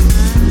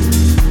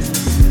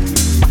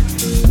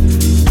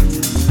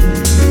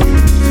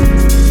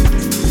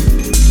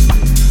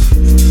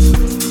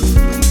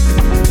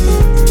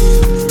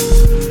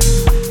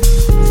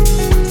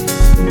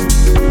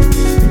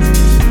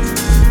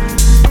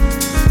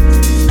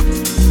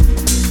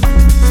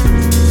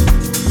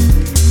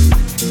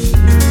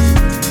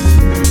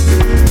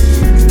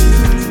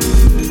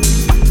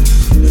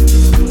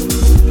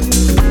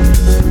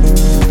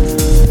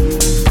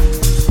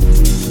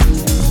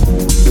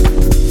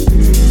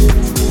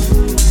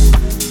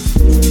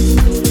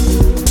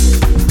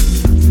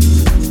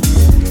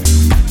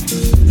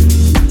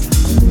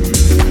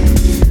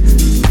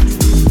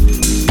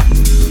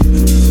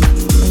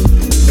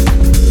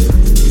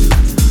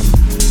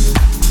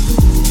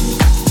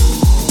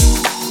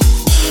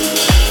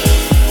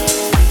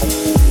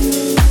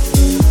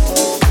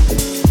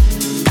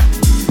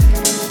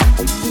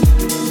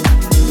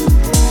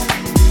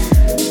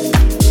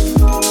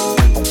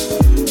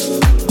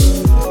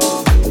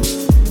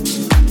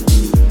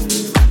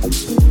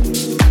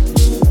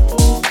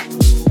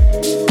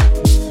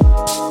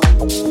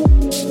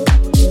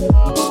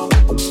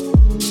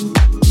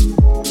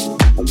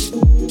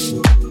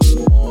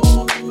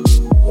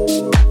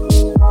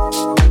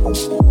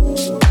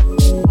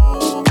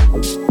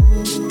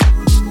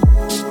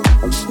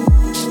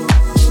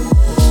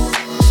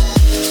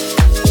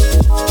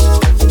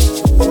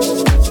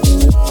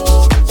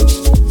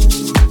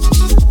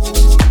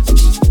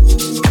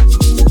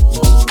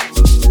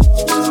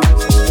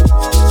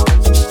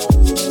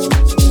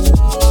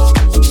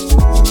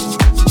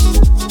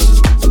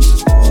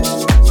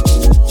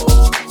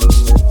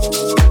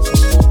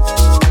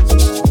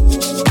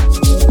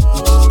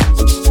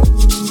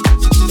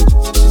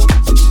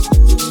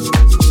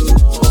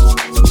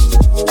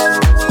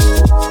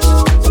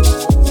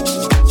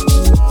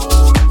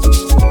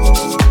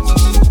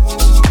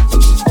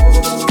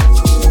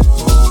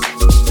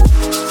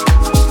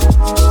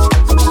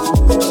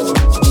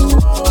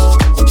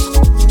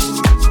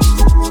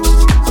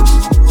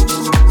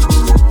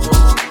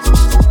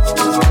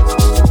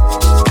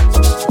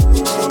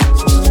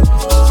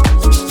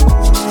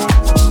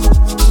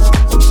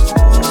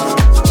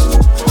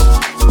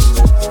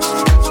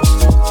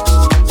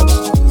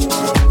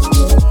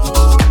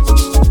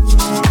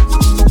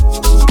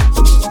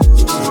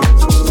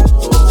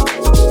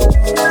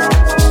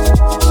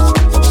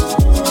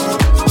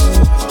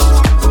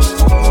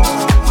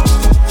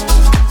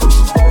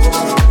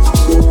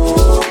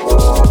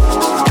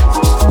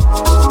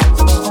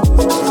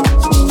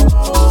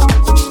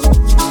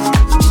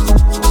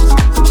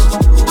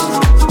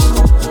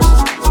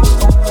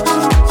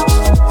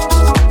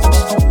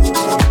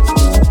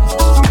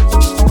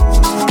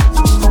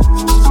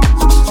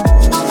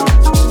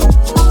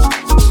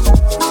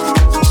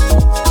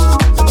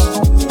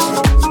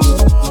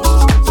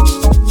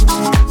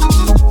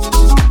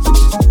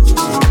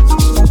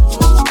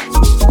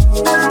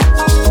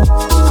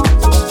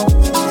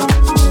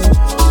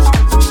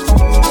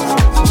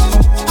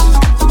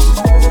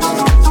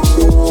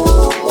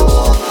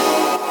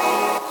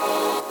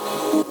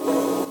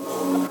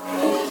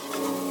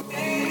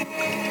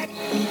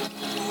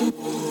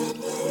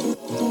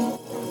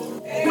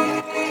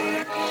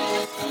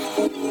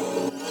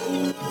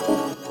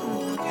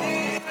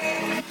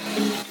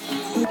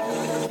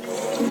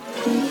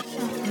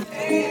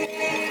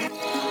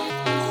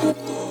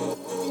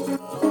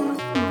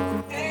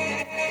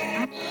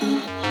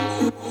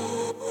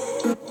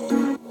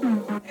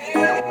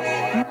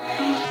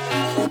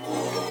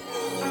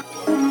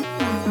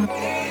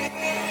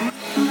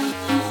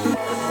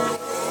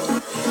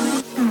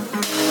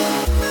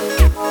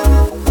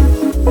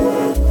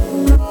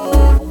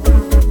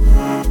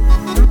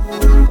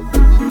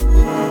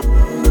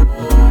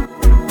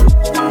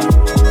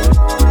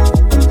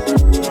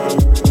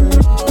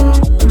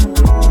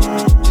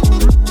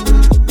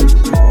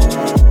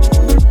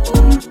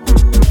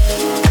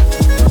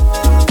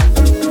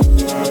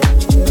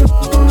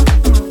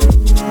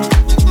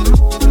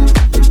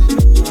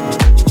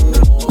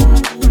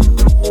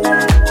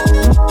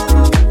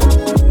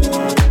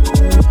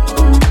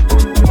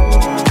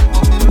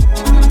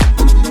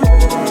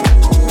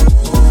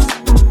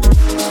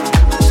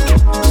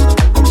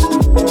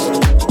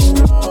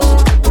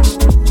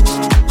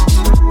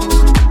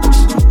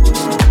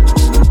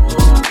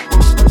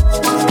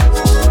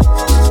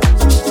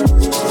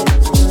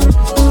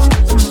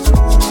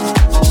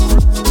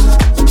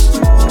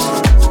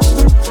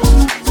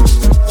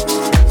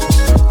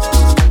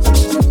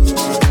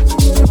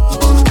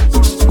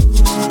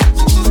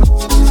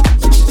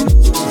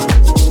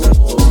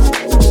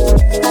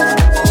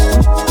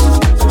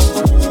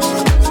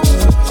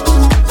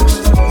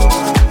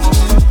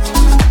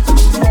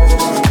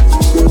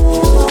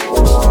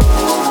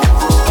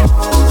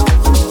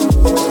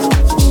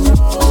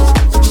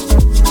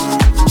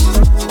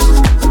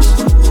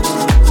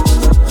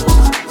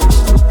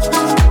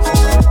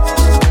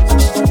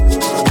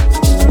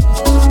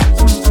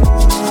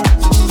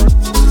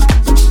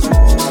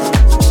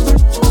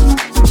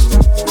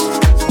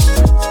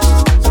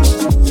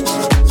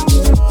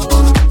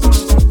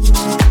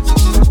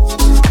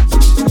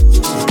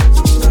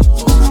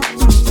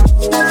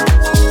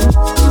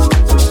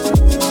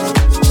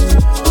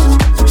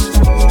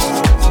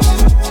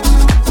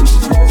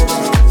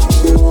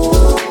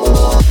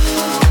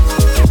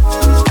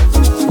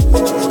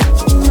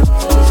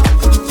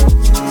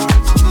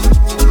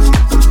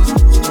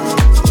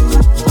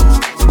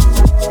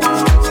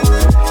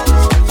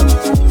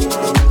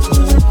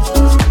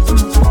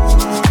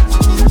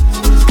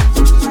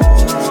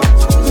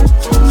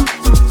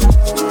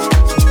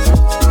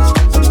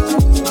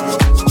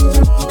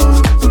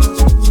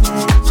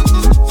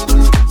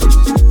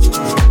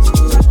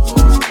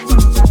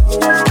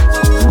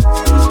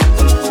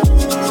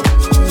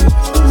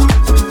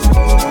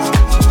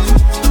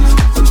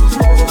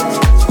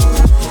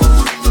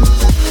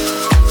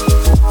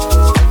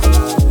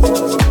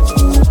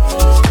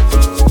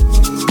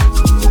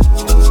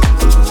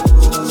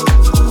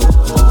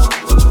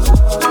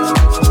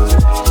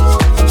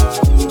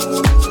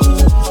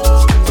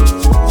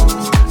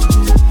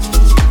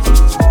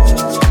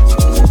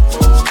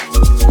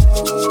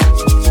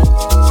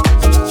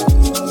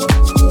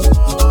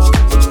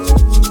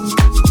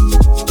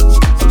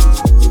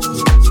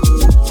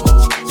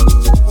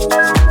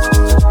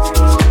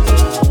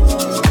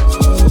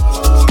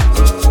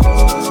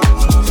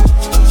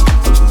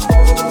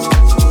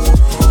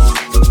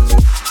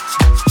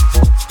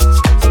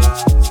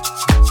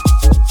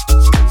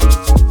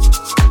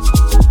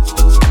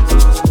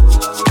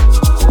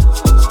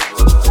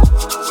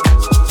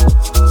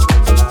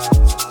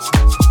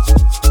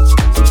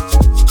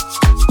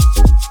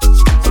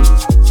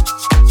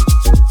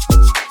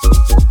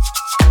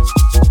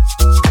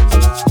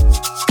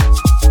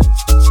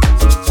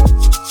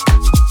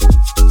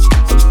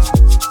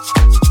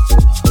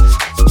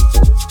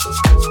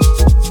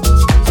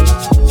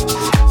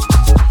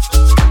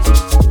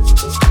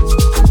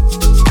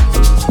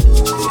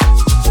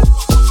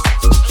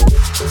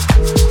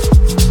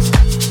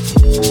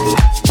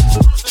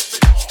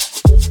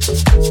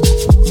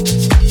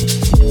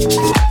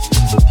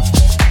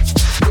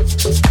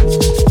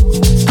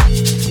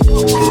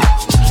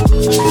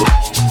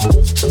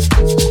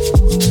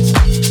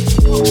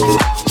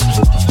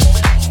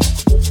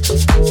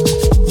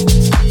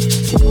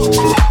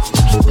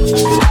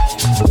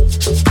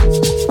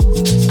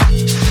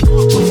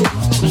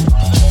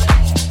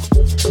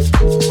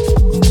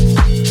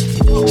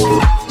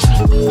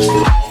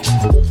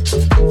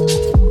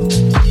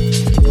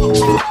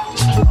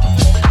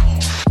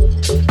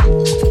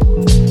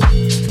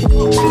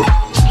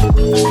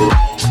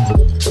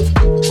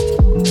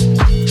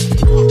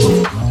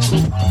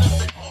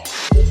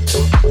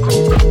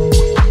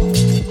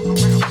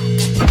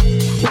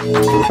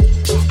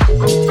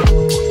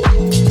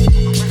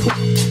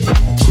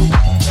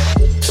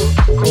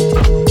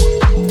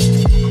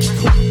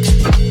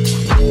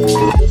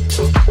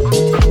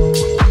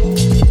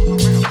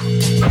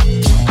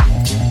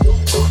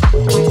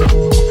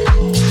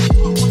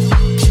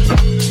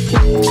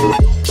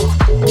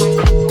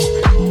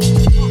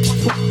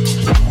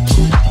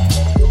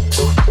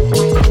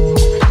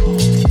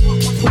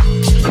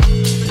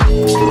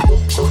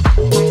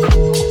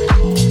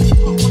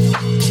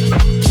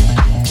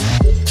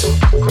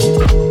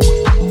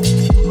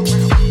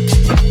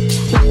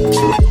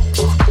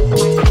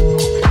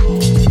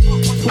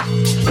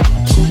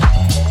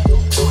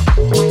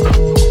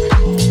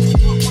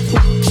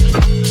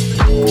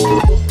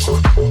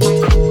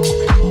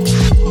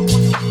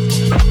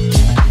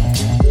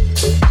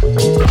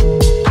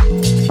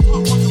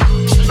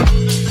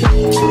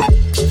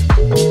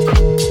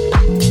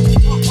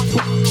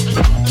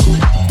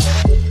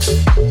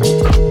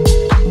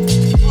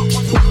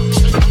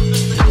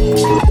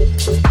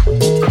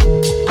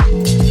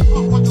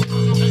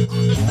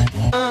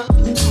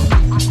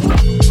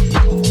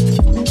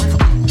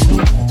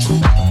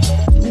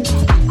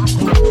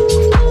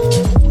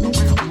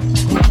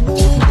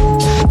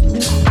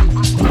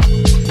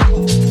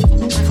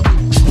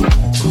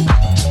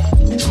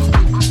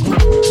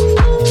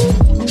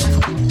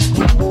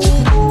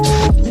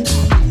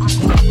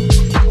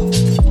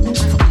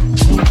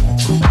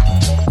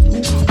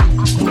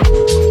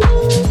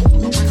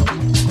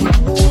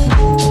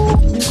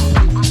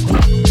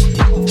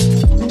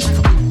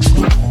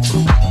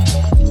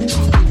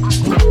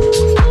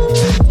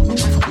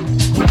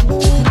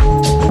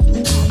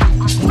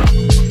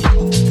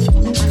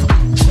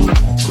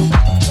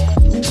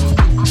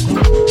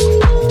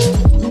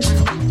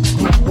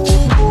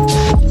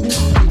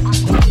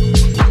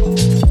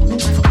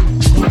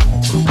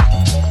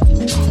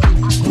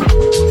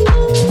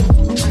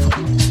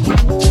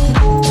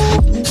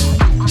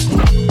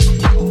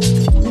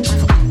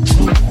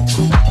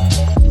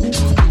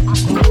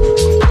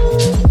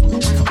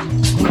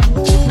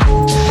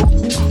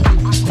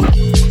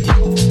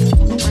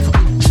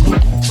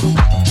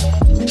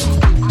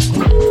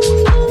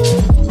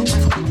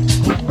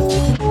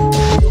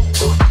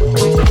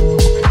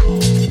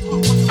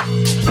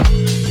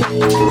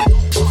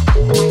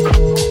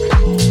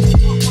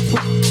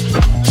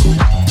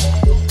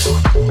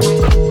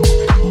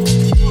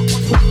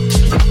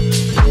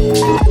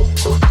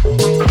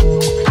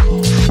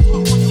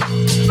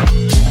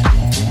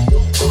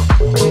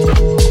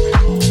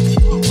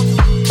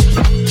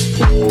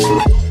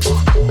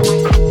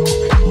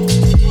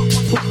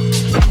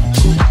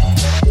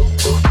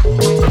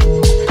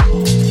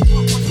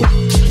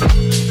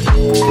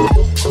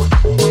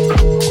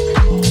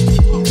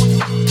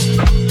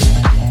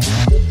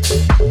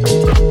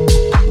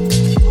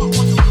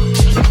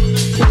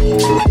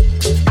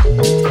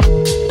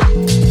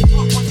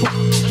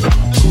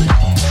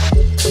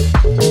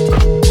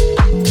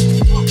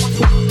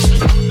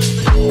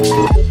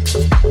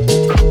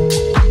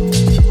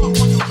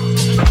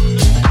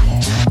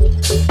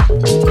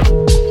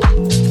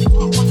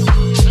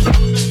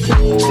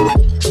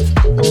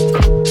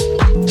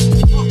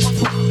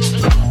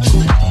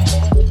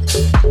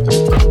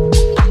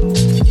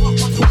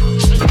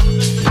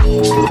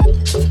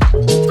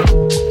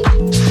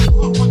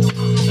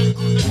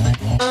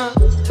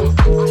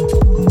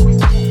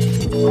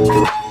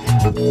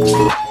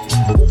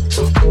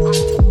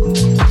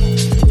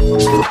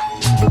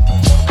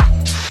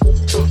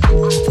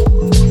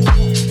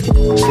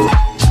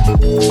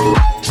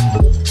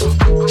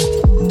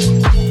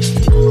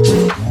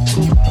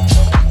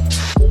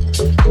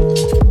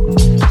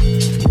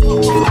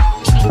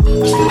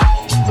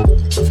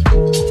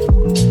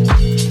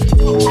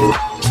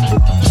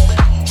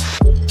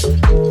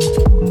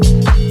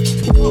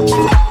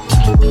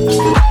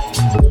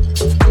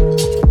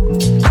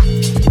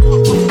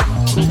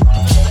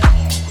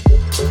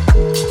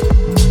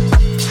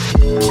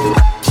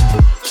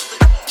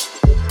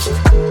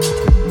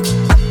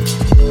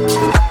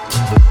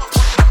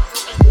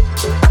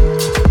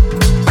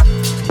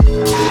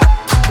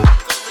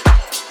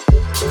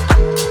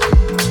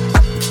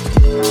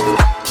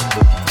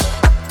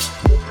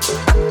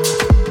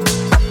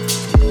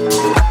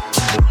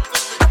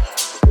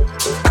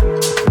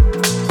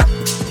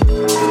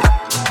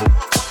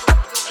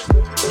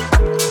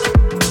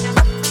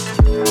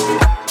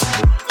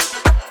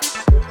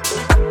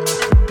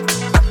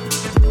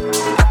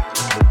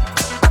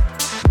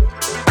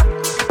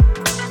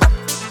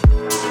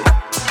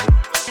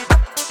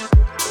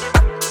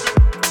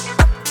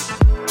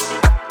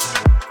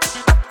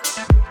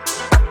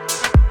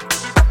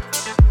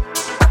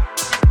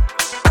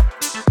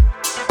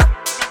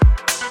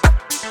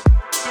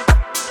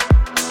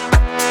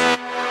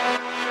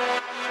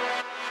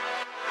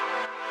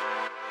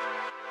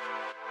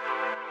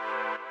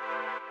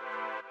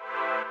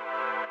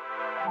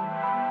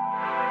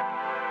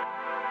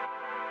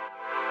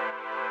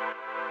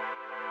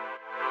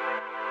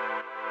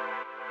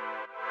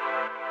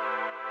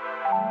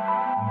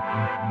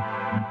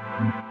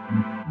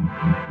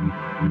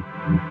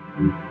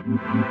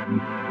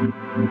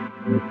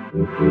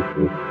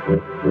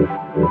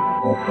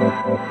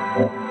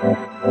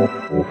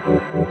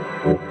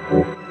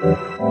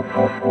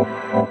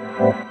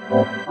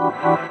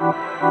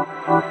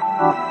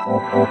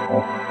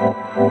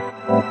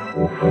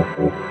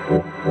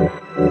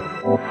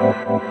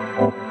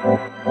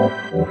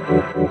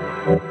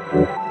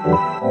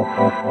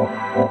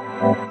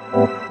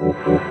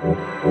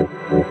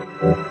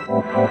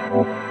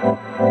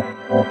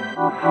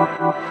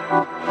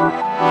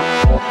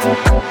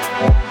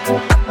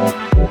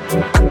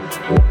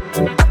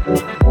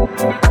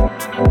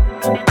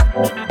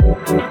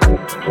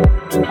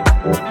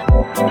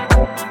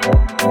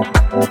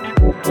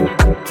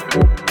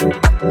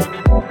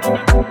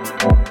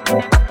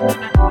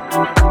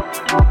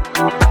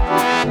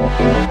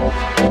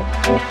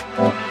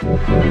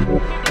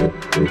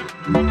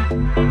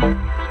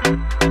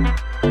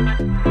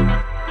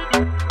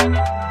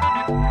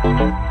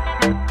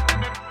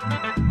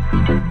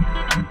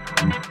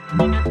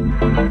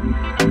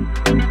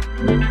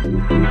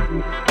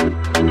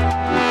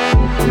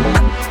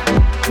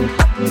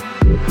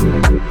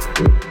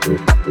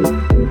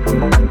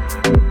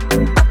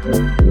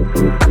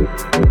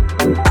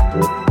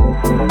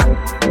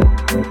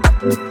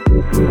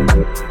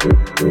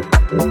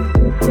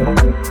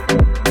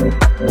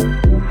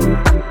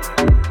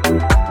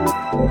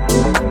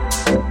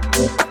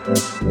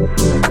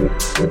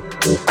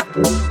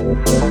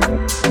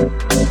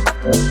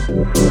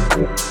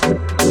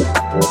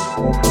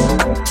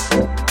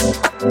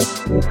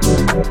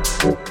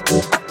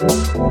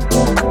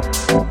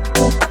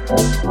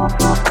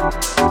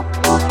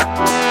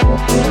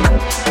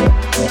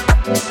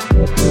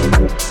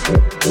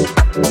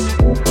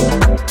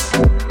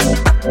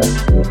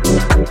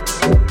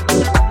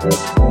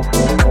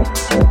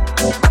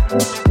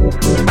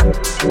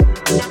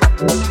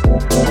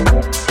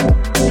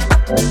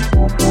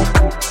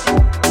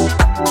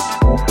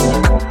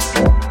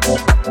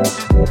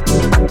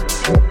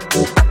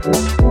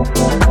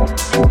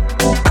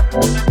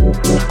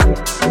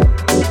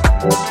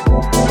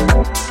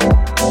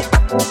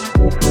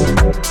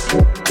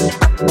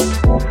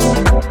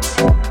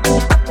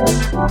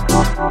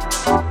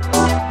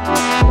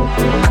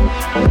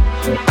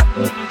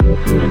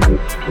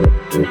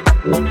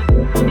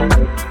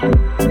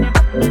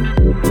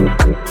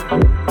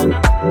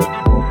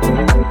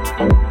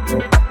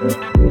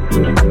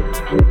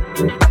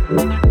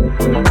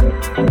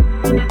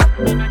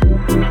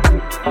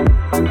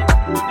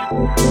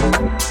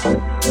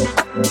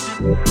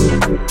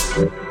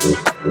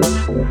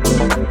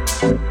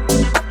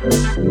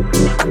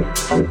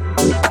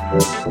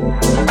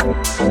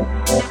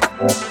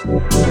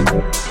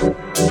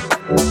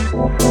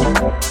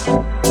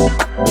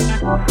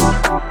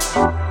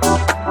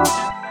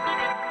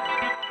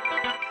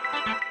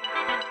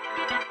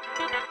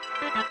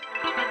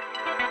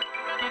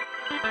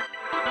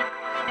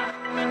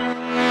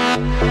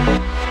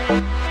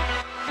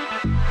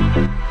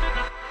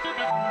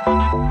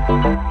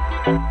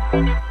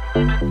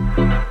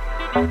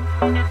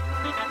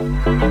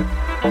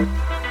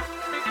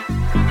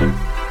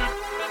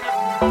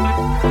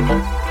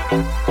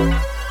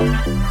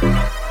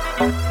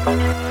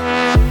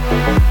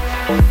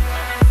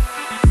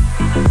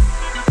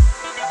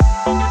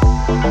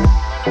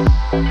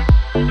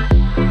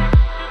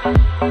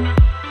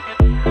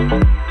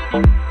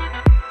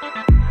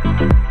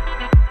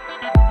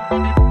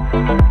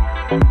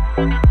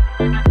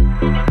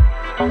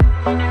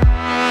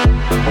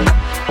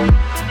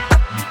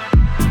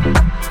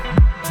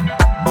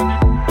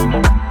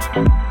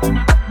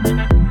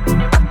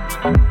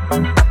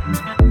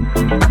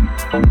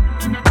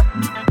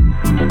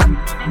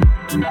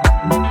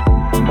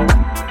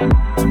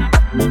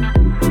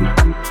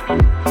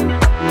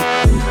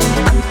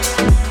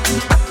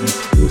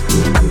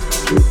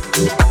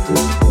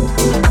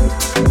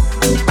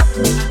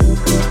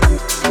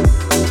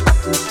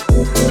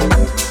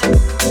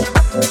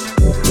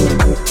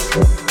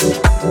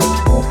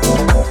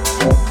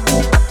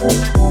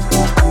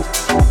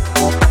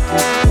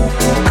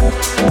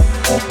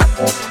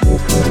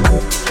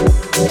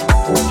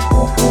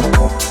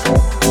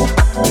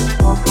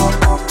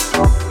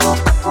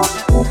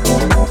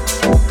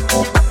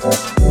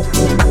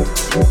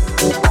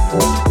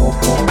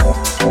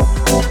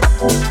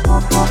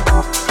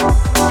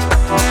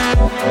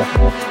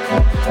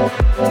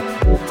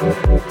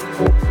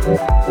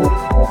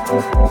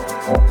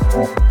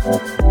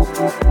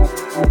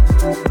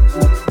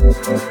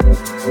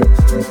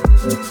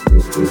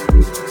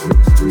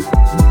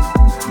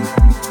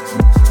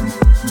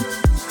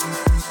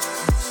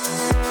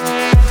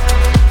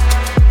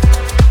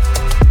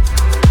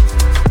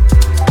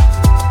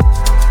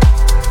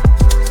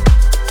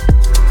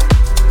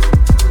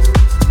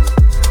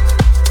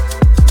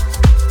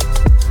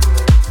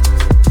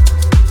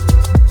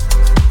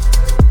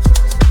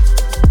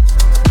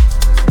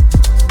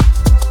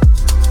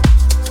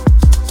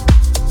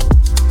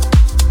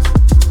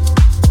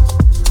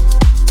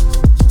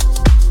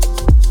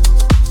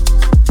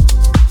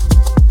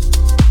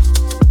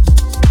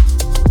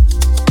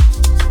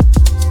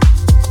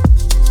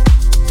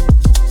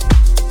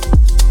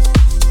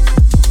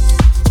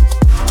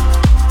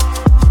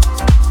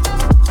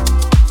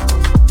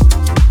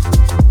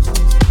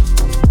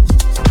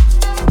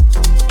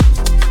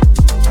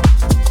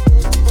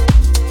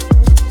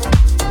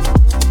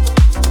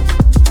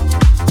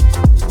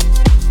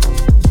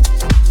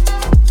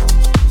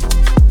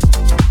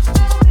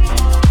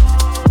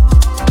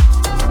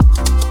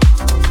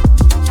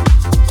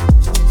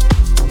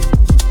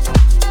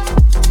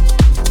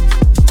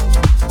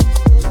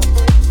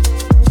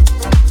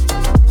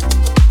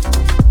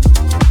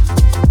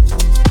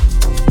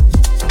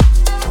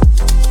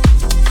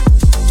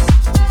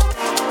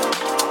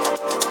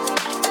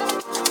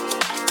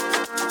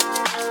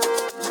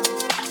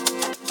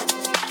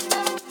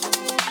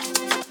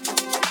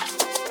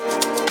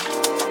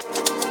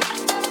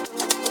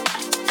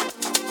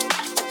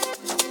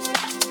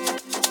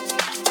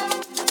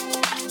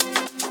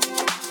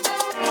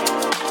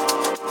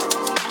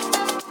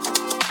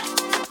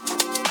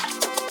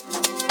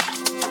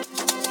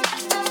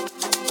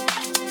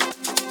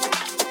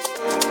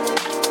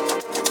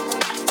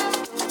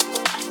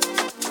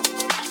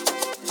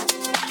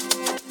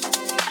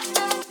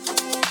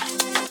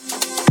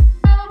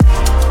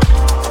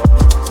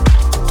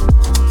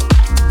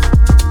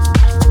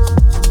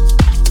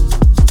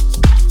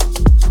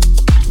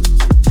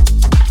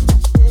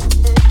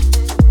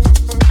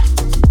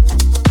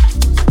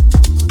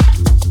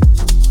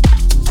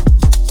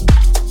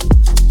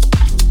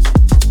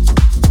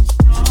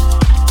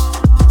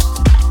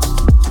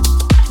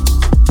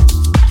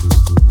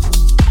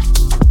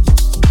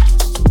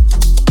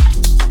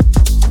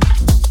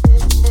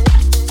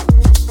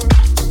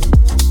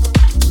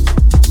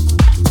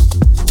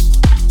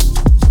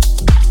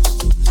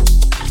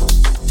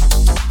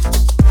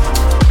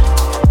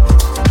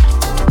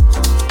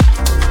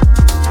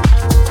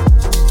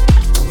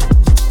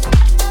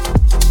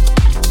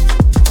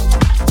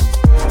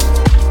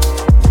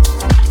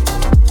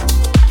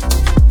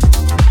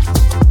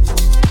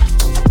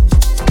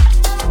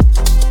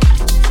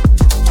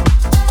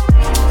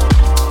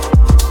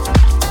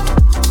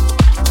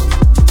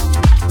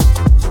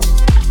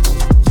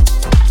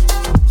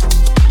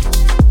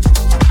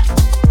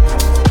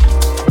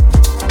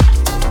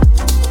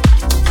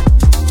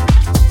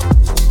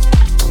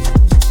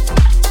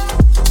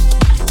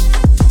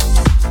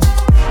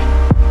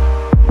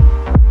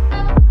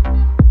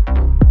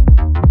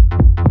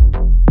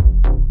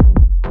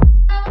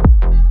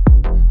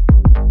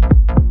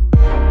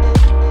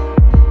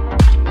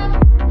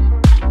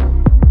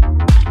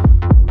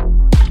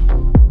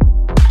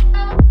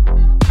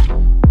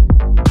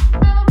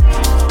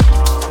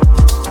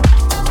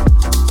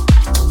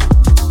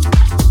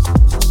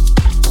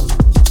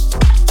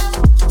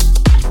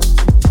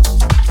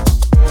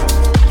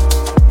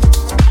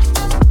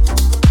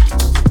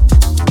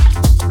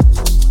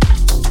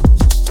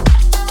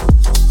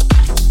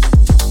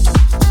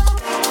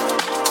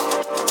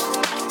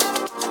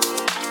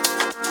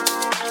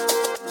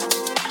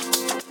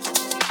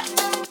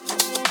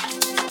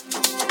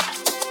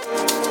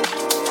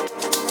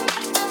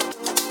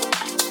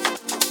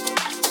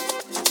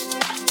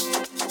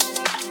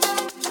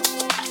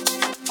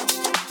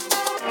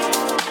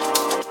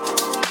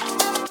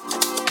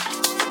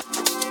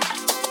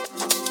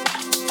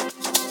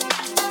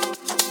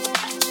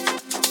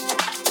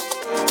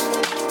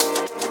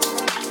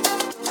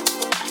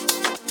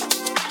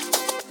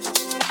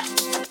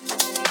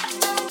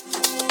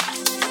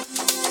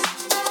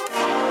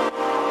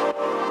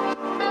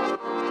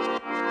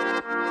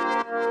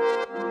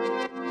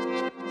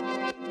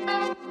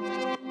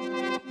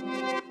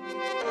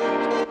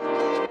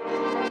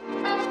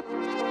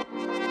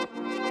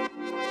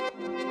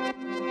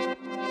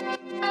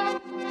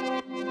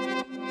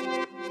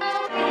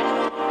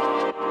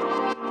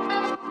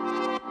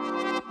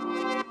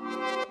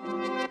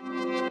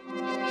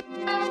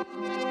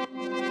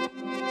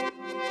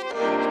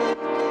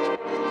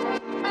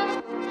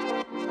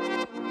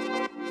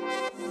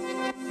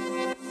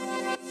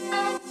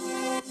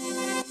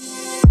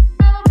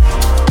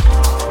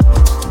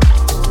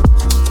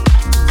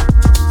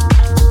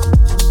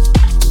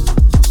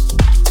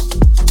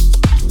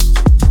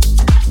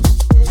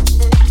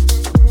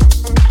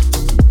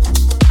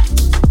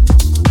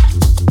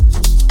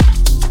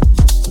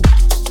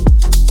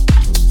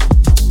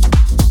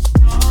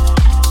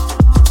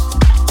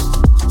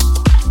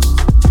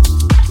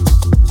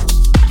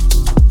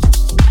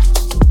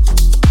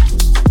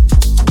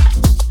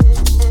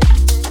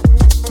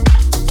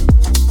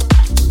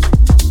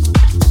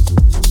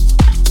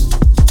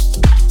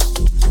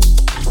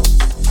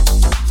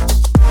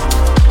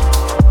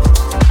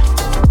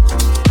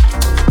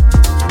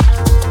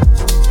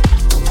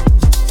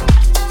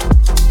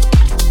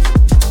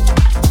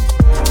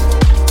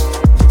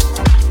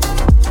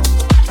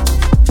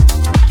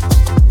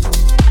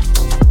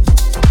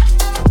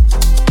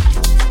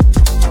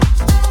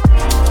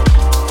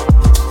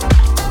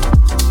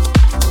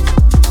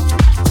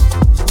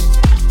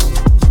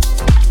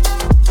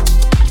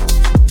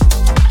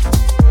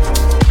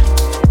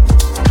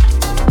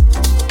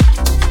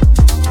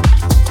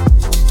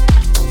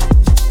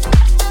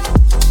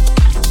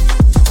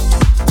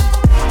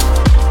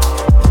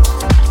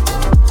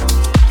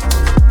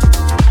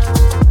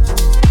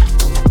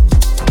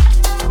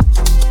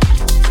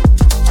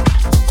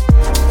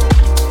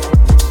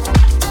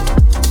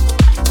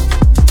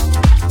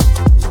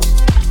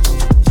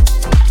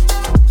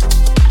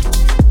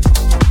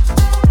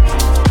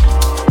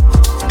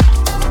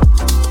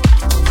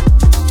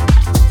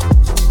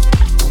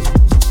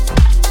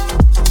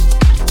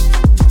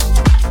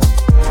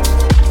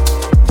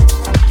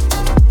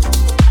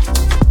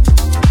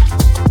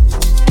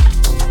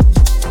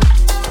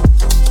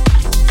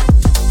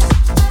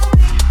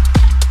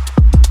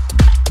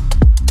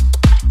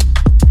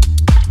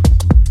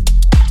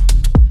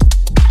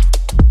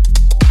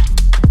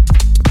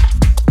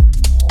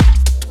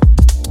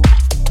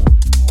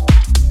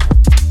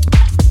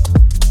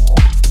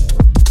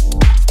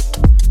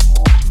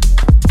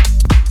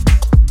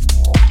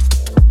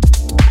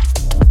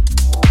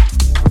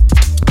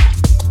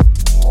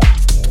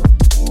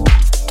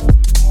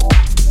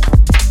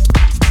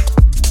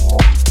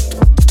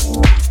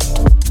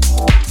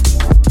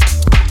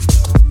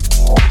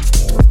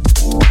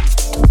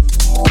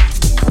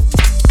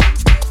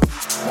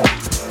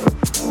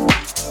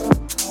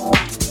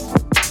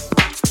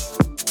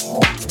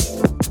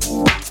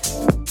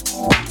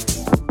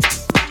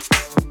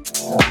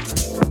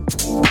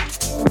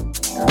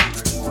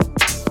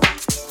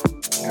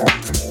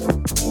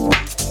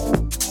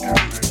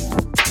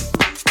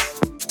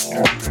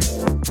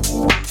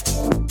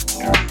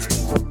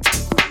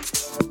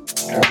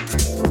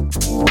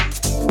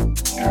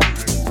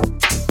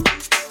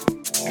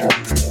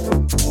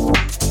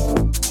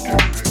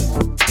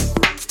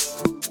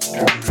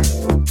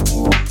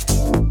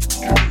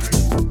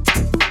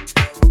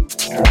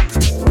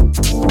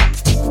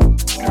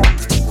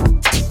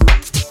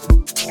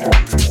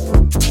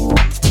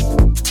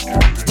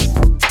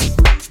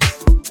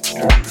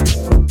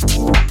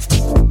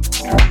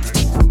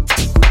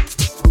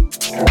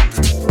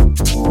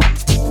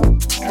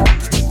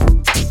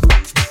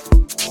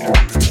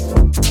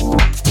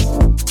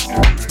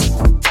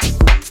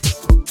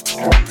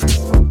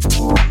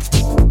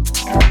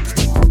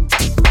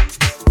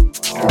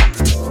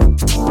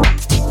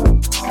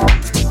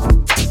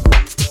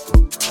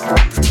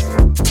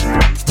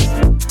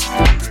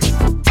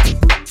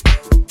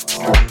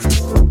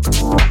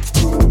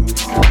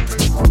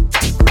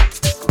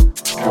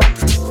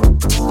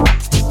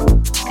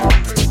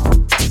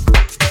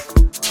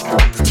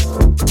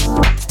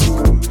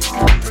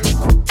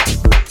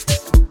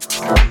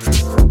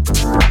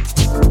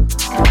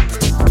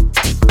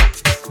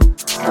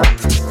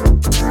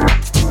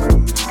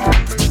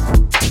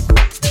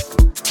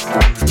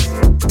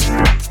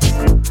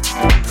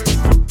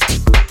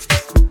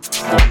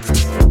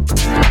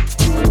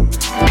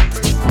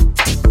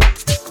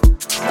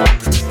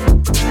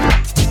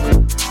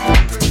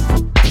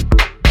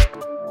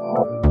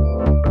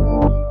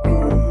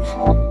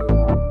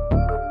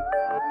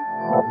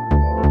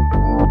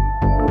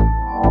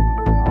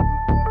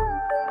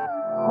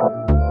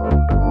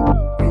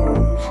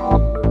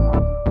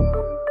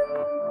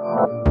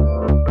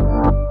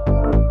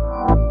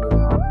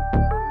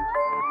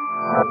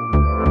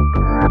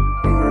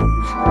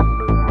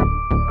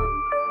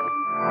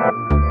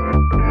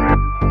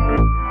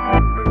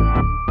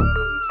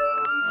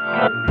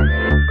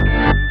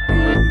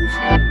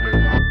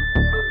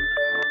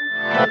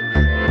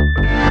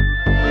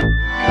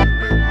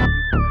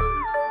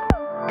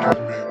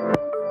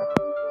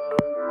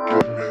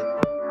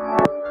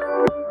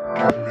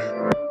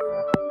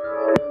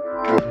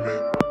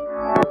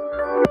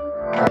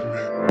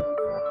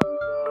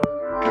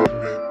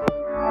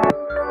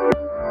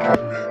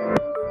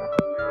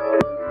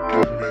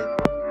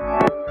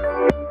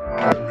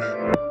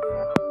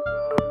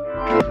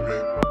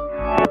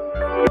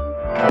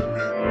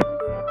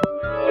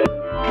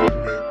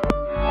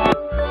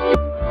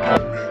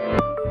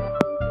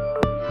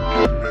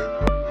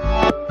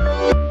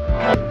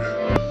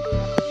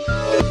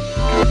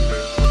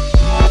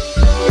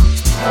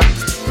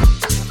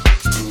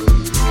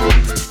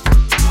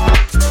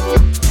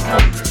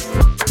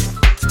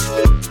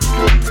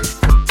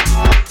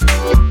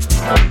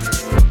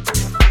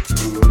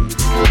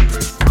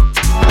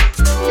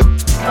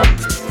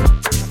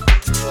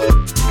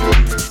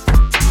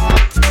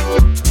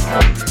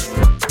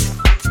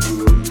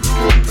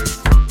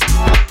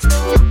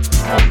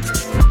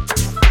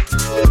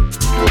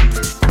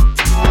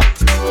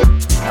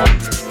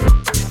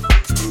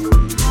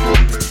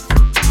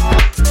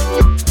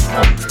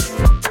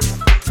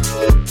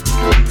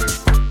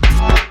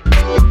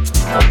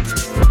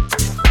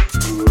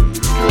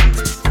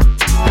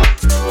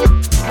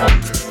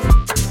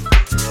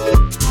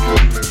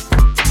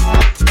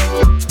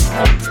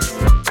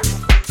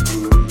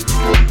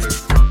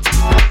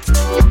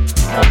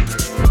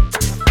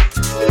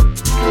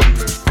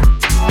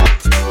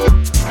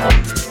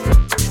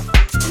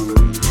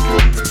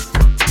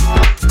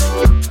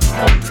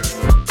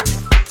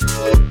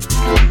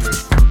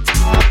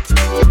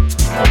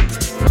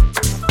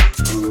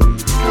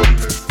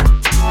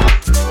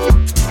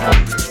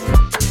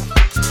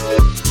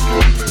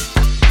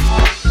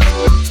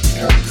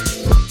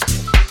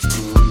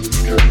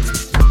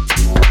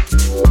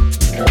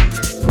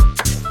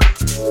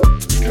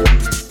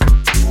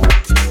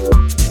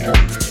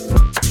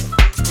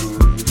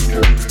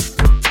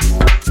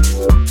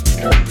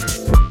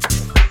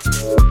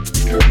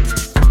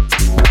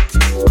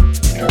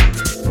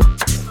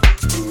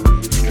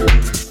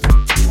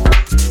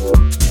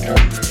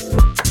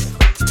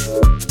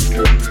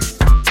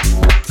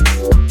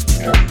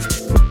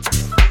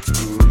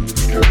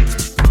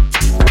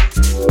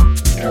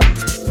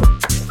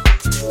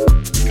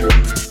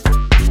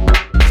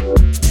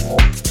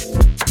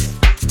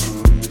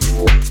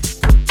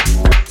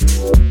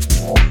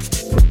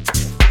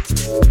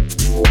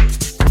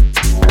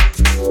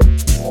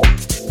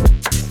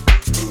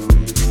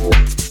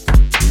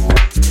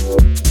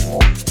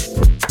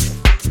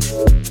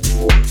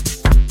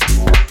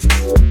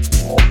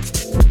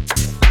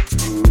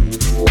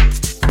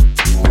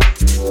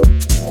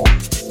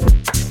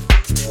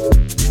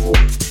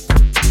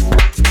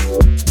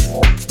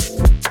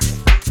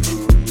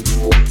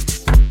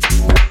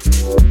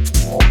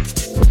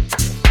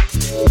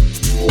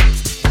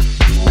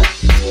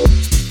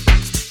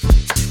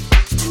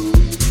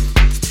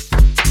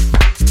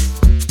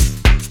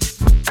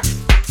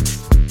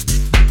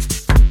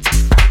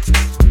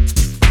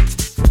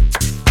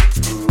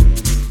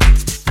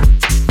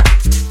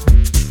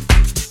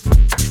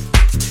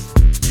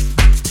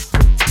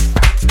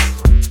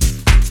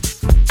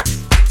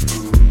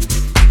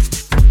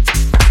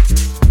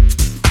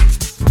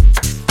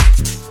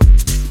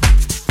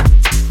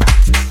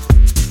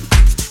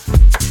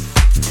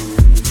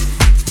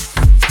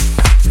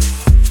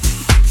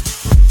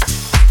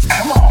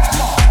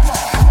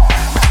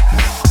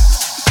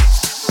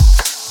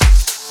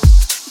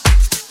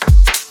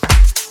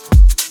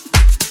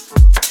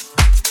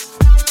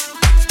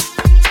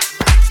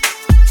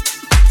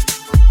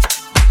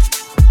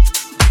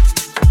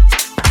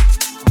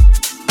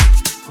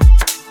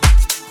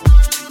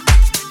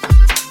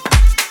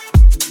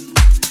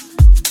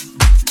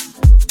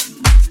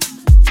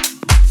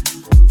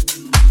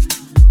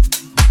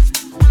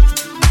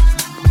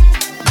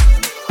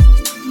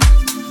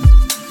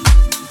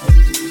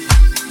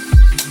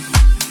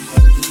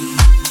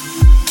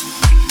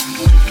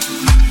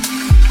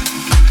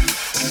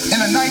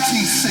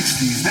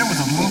 60s, there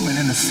was a movement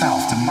in the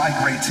South to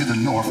migrate to the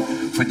North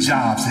for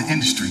jobs and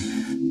industry.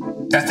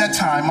 At that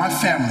time, my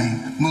family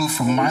moved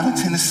from Milan,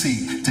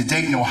 Tennessee to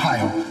Dayton,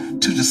 Ohio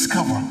to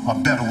discover a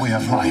better way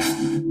of life.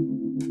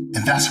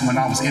 And that's when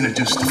I was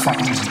introduced to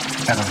funk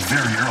music at a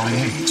very early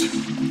age.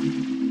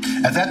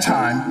 At that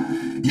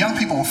time, young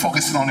people were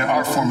focusing on their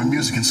art form and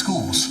music in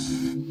schools.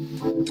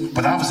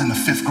 But I was in the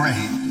 5th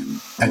grade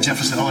at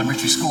Jefferson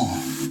Elementary School,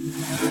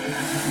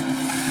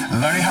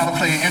 learning how to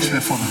play an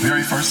instrument for the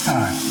very first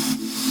time.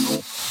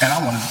 And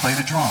I wanted to play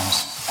the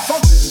drums.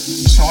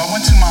 So I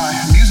went to my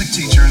music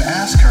teacher and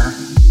asked her,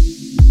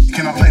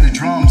 can I play the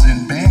drums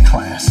in band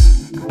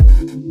class?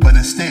 But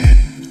instead,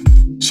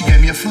 she gave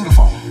me a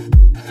flutophone.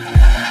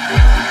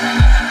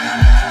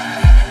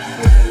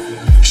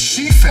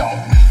 She felt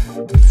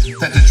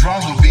that the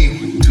drums would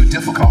be too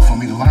difficult for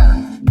me to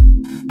learn.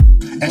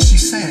 And she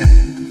said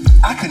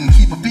I couldn't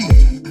keep a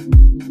beat.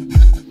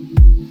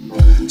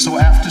 So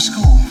after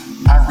school,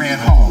 I ran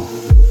home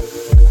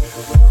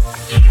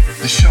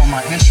to show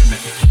my instrument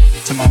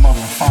to my mother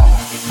and father,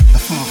 the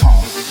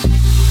flutophone.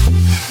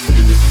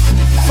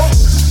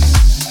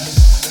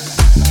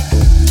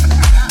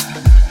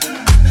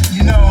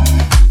 You know,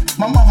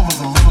 my mother was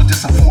a little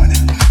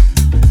disappointed.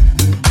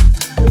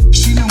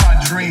 She knew my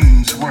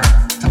dreams were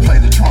to play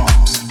the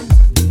drums.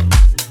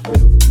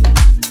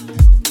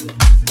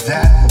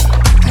 That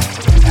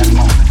day, that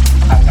moment,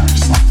 I learned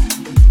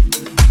something.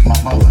 My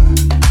mother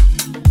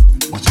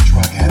was a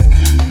drug addict.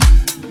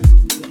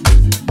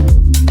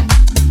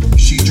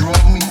 She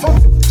drove me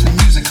to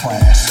music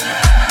class.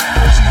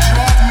 She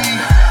drove me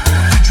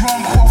to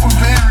drum corps for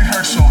band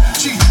rehearsal.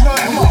 She drove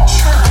me to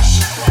church.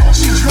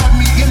 She drove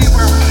me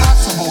anywhere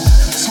possible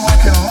so I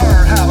can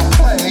learn how to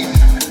play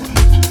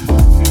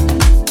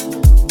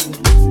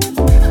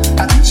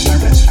an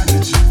instrument.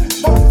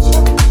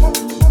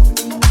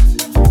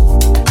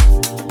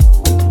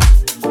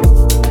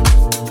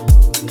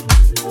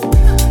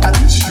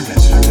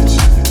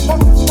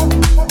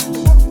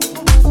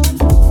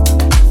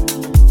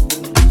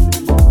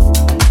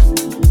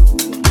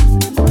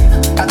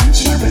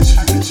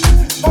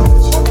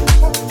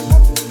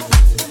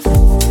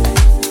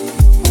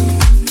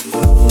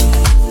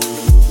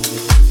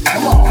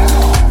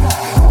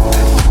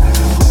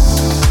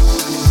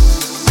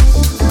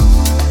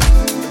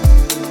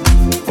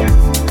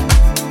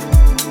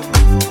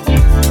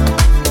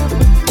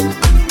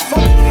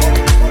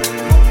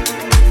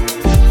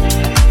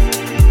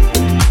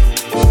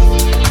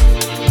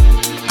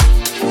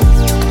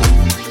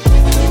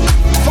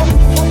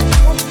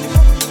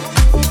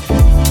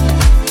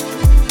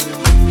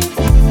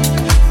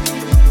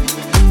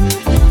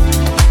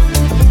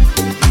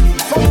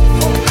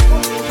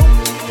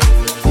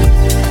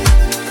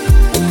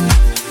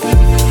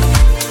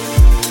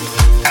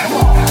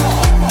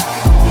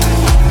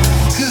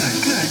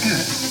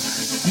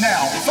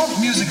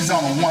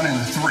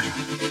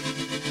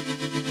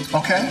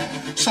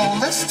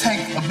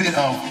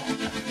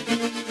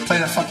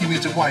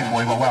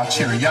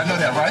 Cherry. Y'all know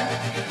that, right?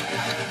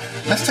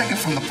 Let's take it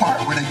from the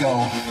part where they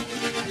go,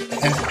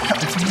 and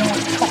if you know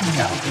it, help me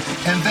out.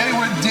 And they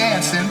were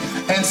dancing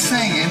and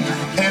singing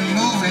and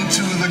moving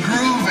to the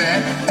groove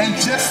and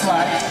just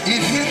like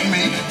it hit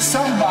me,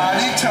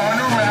 somebody turned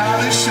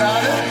around and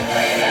shouted,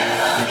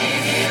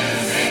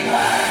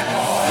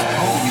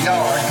 oh,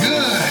 y'all are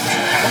good.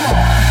 Come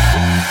on.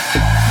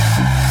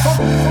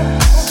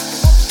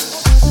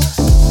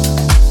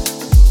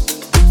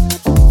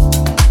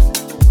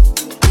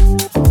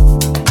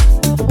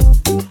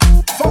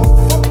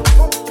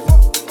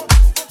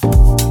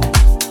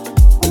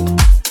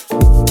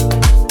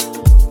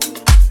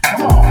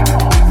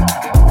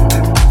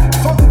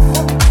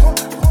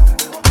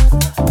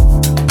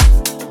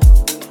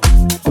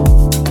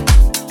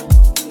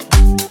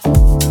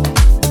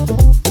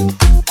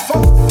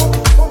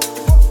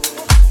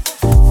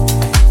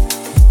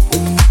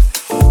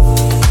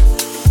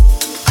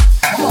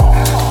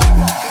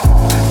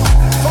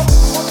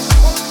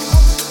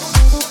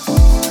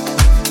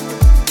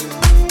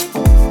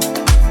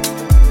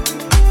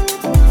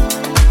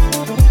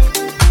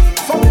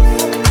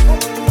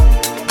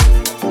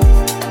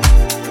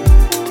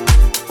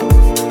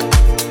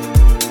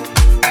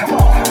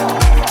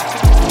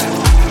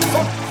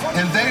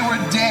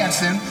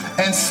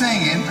 And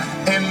singing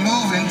and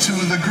moving to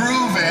the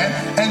groove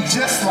and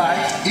just like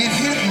it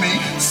hit me,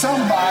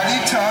 somebody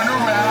turned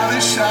around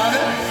and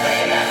shouted,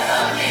 play that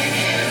funky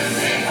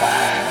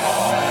music.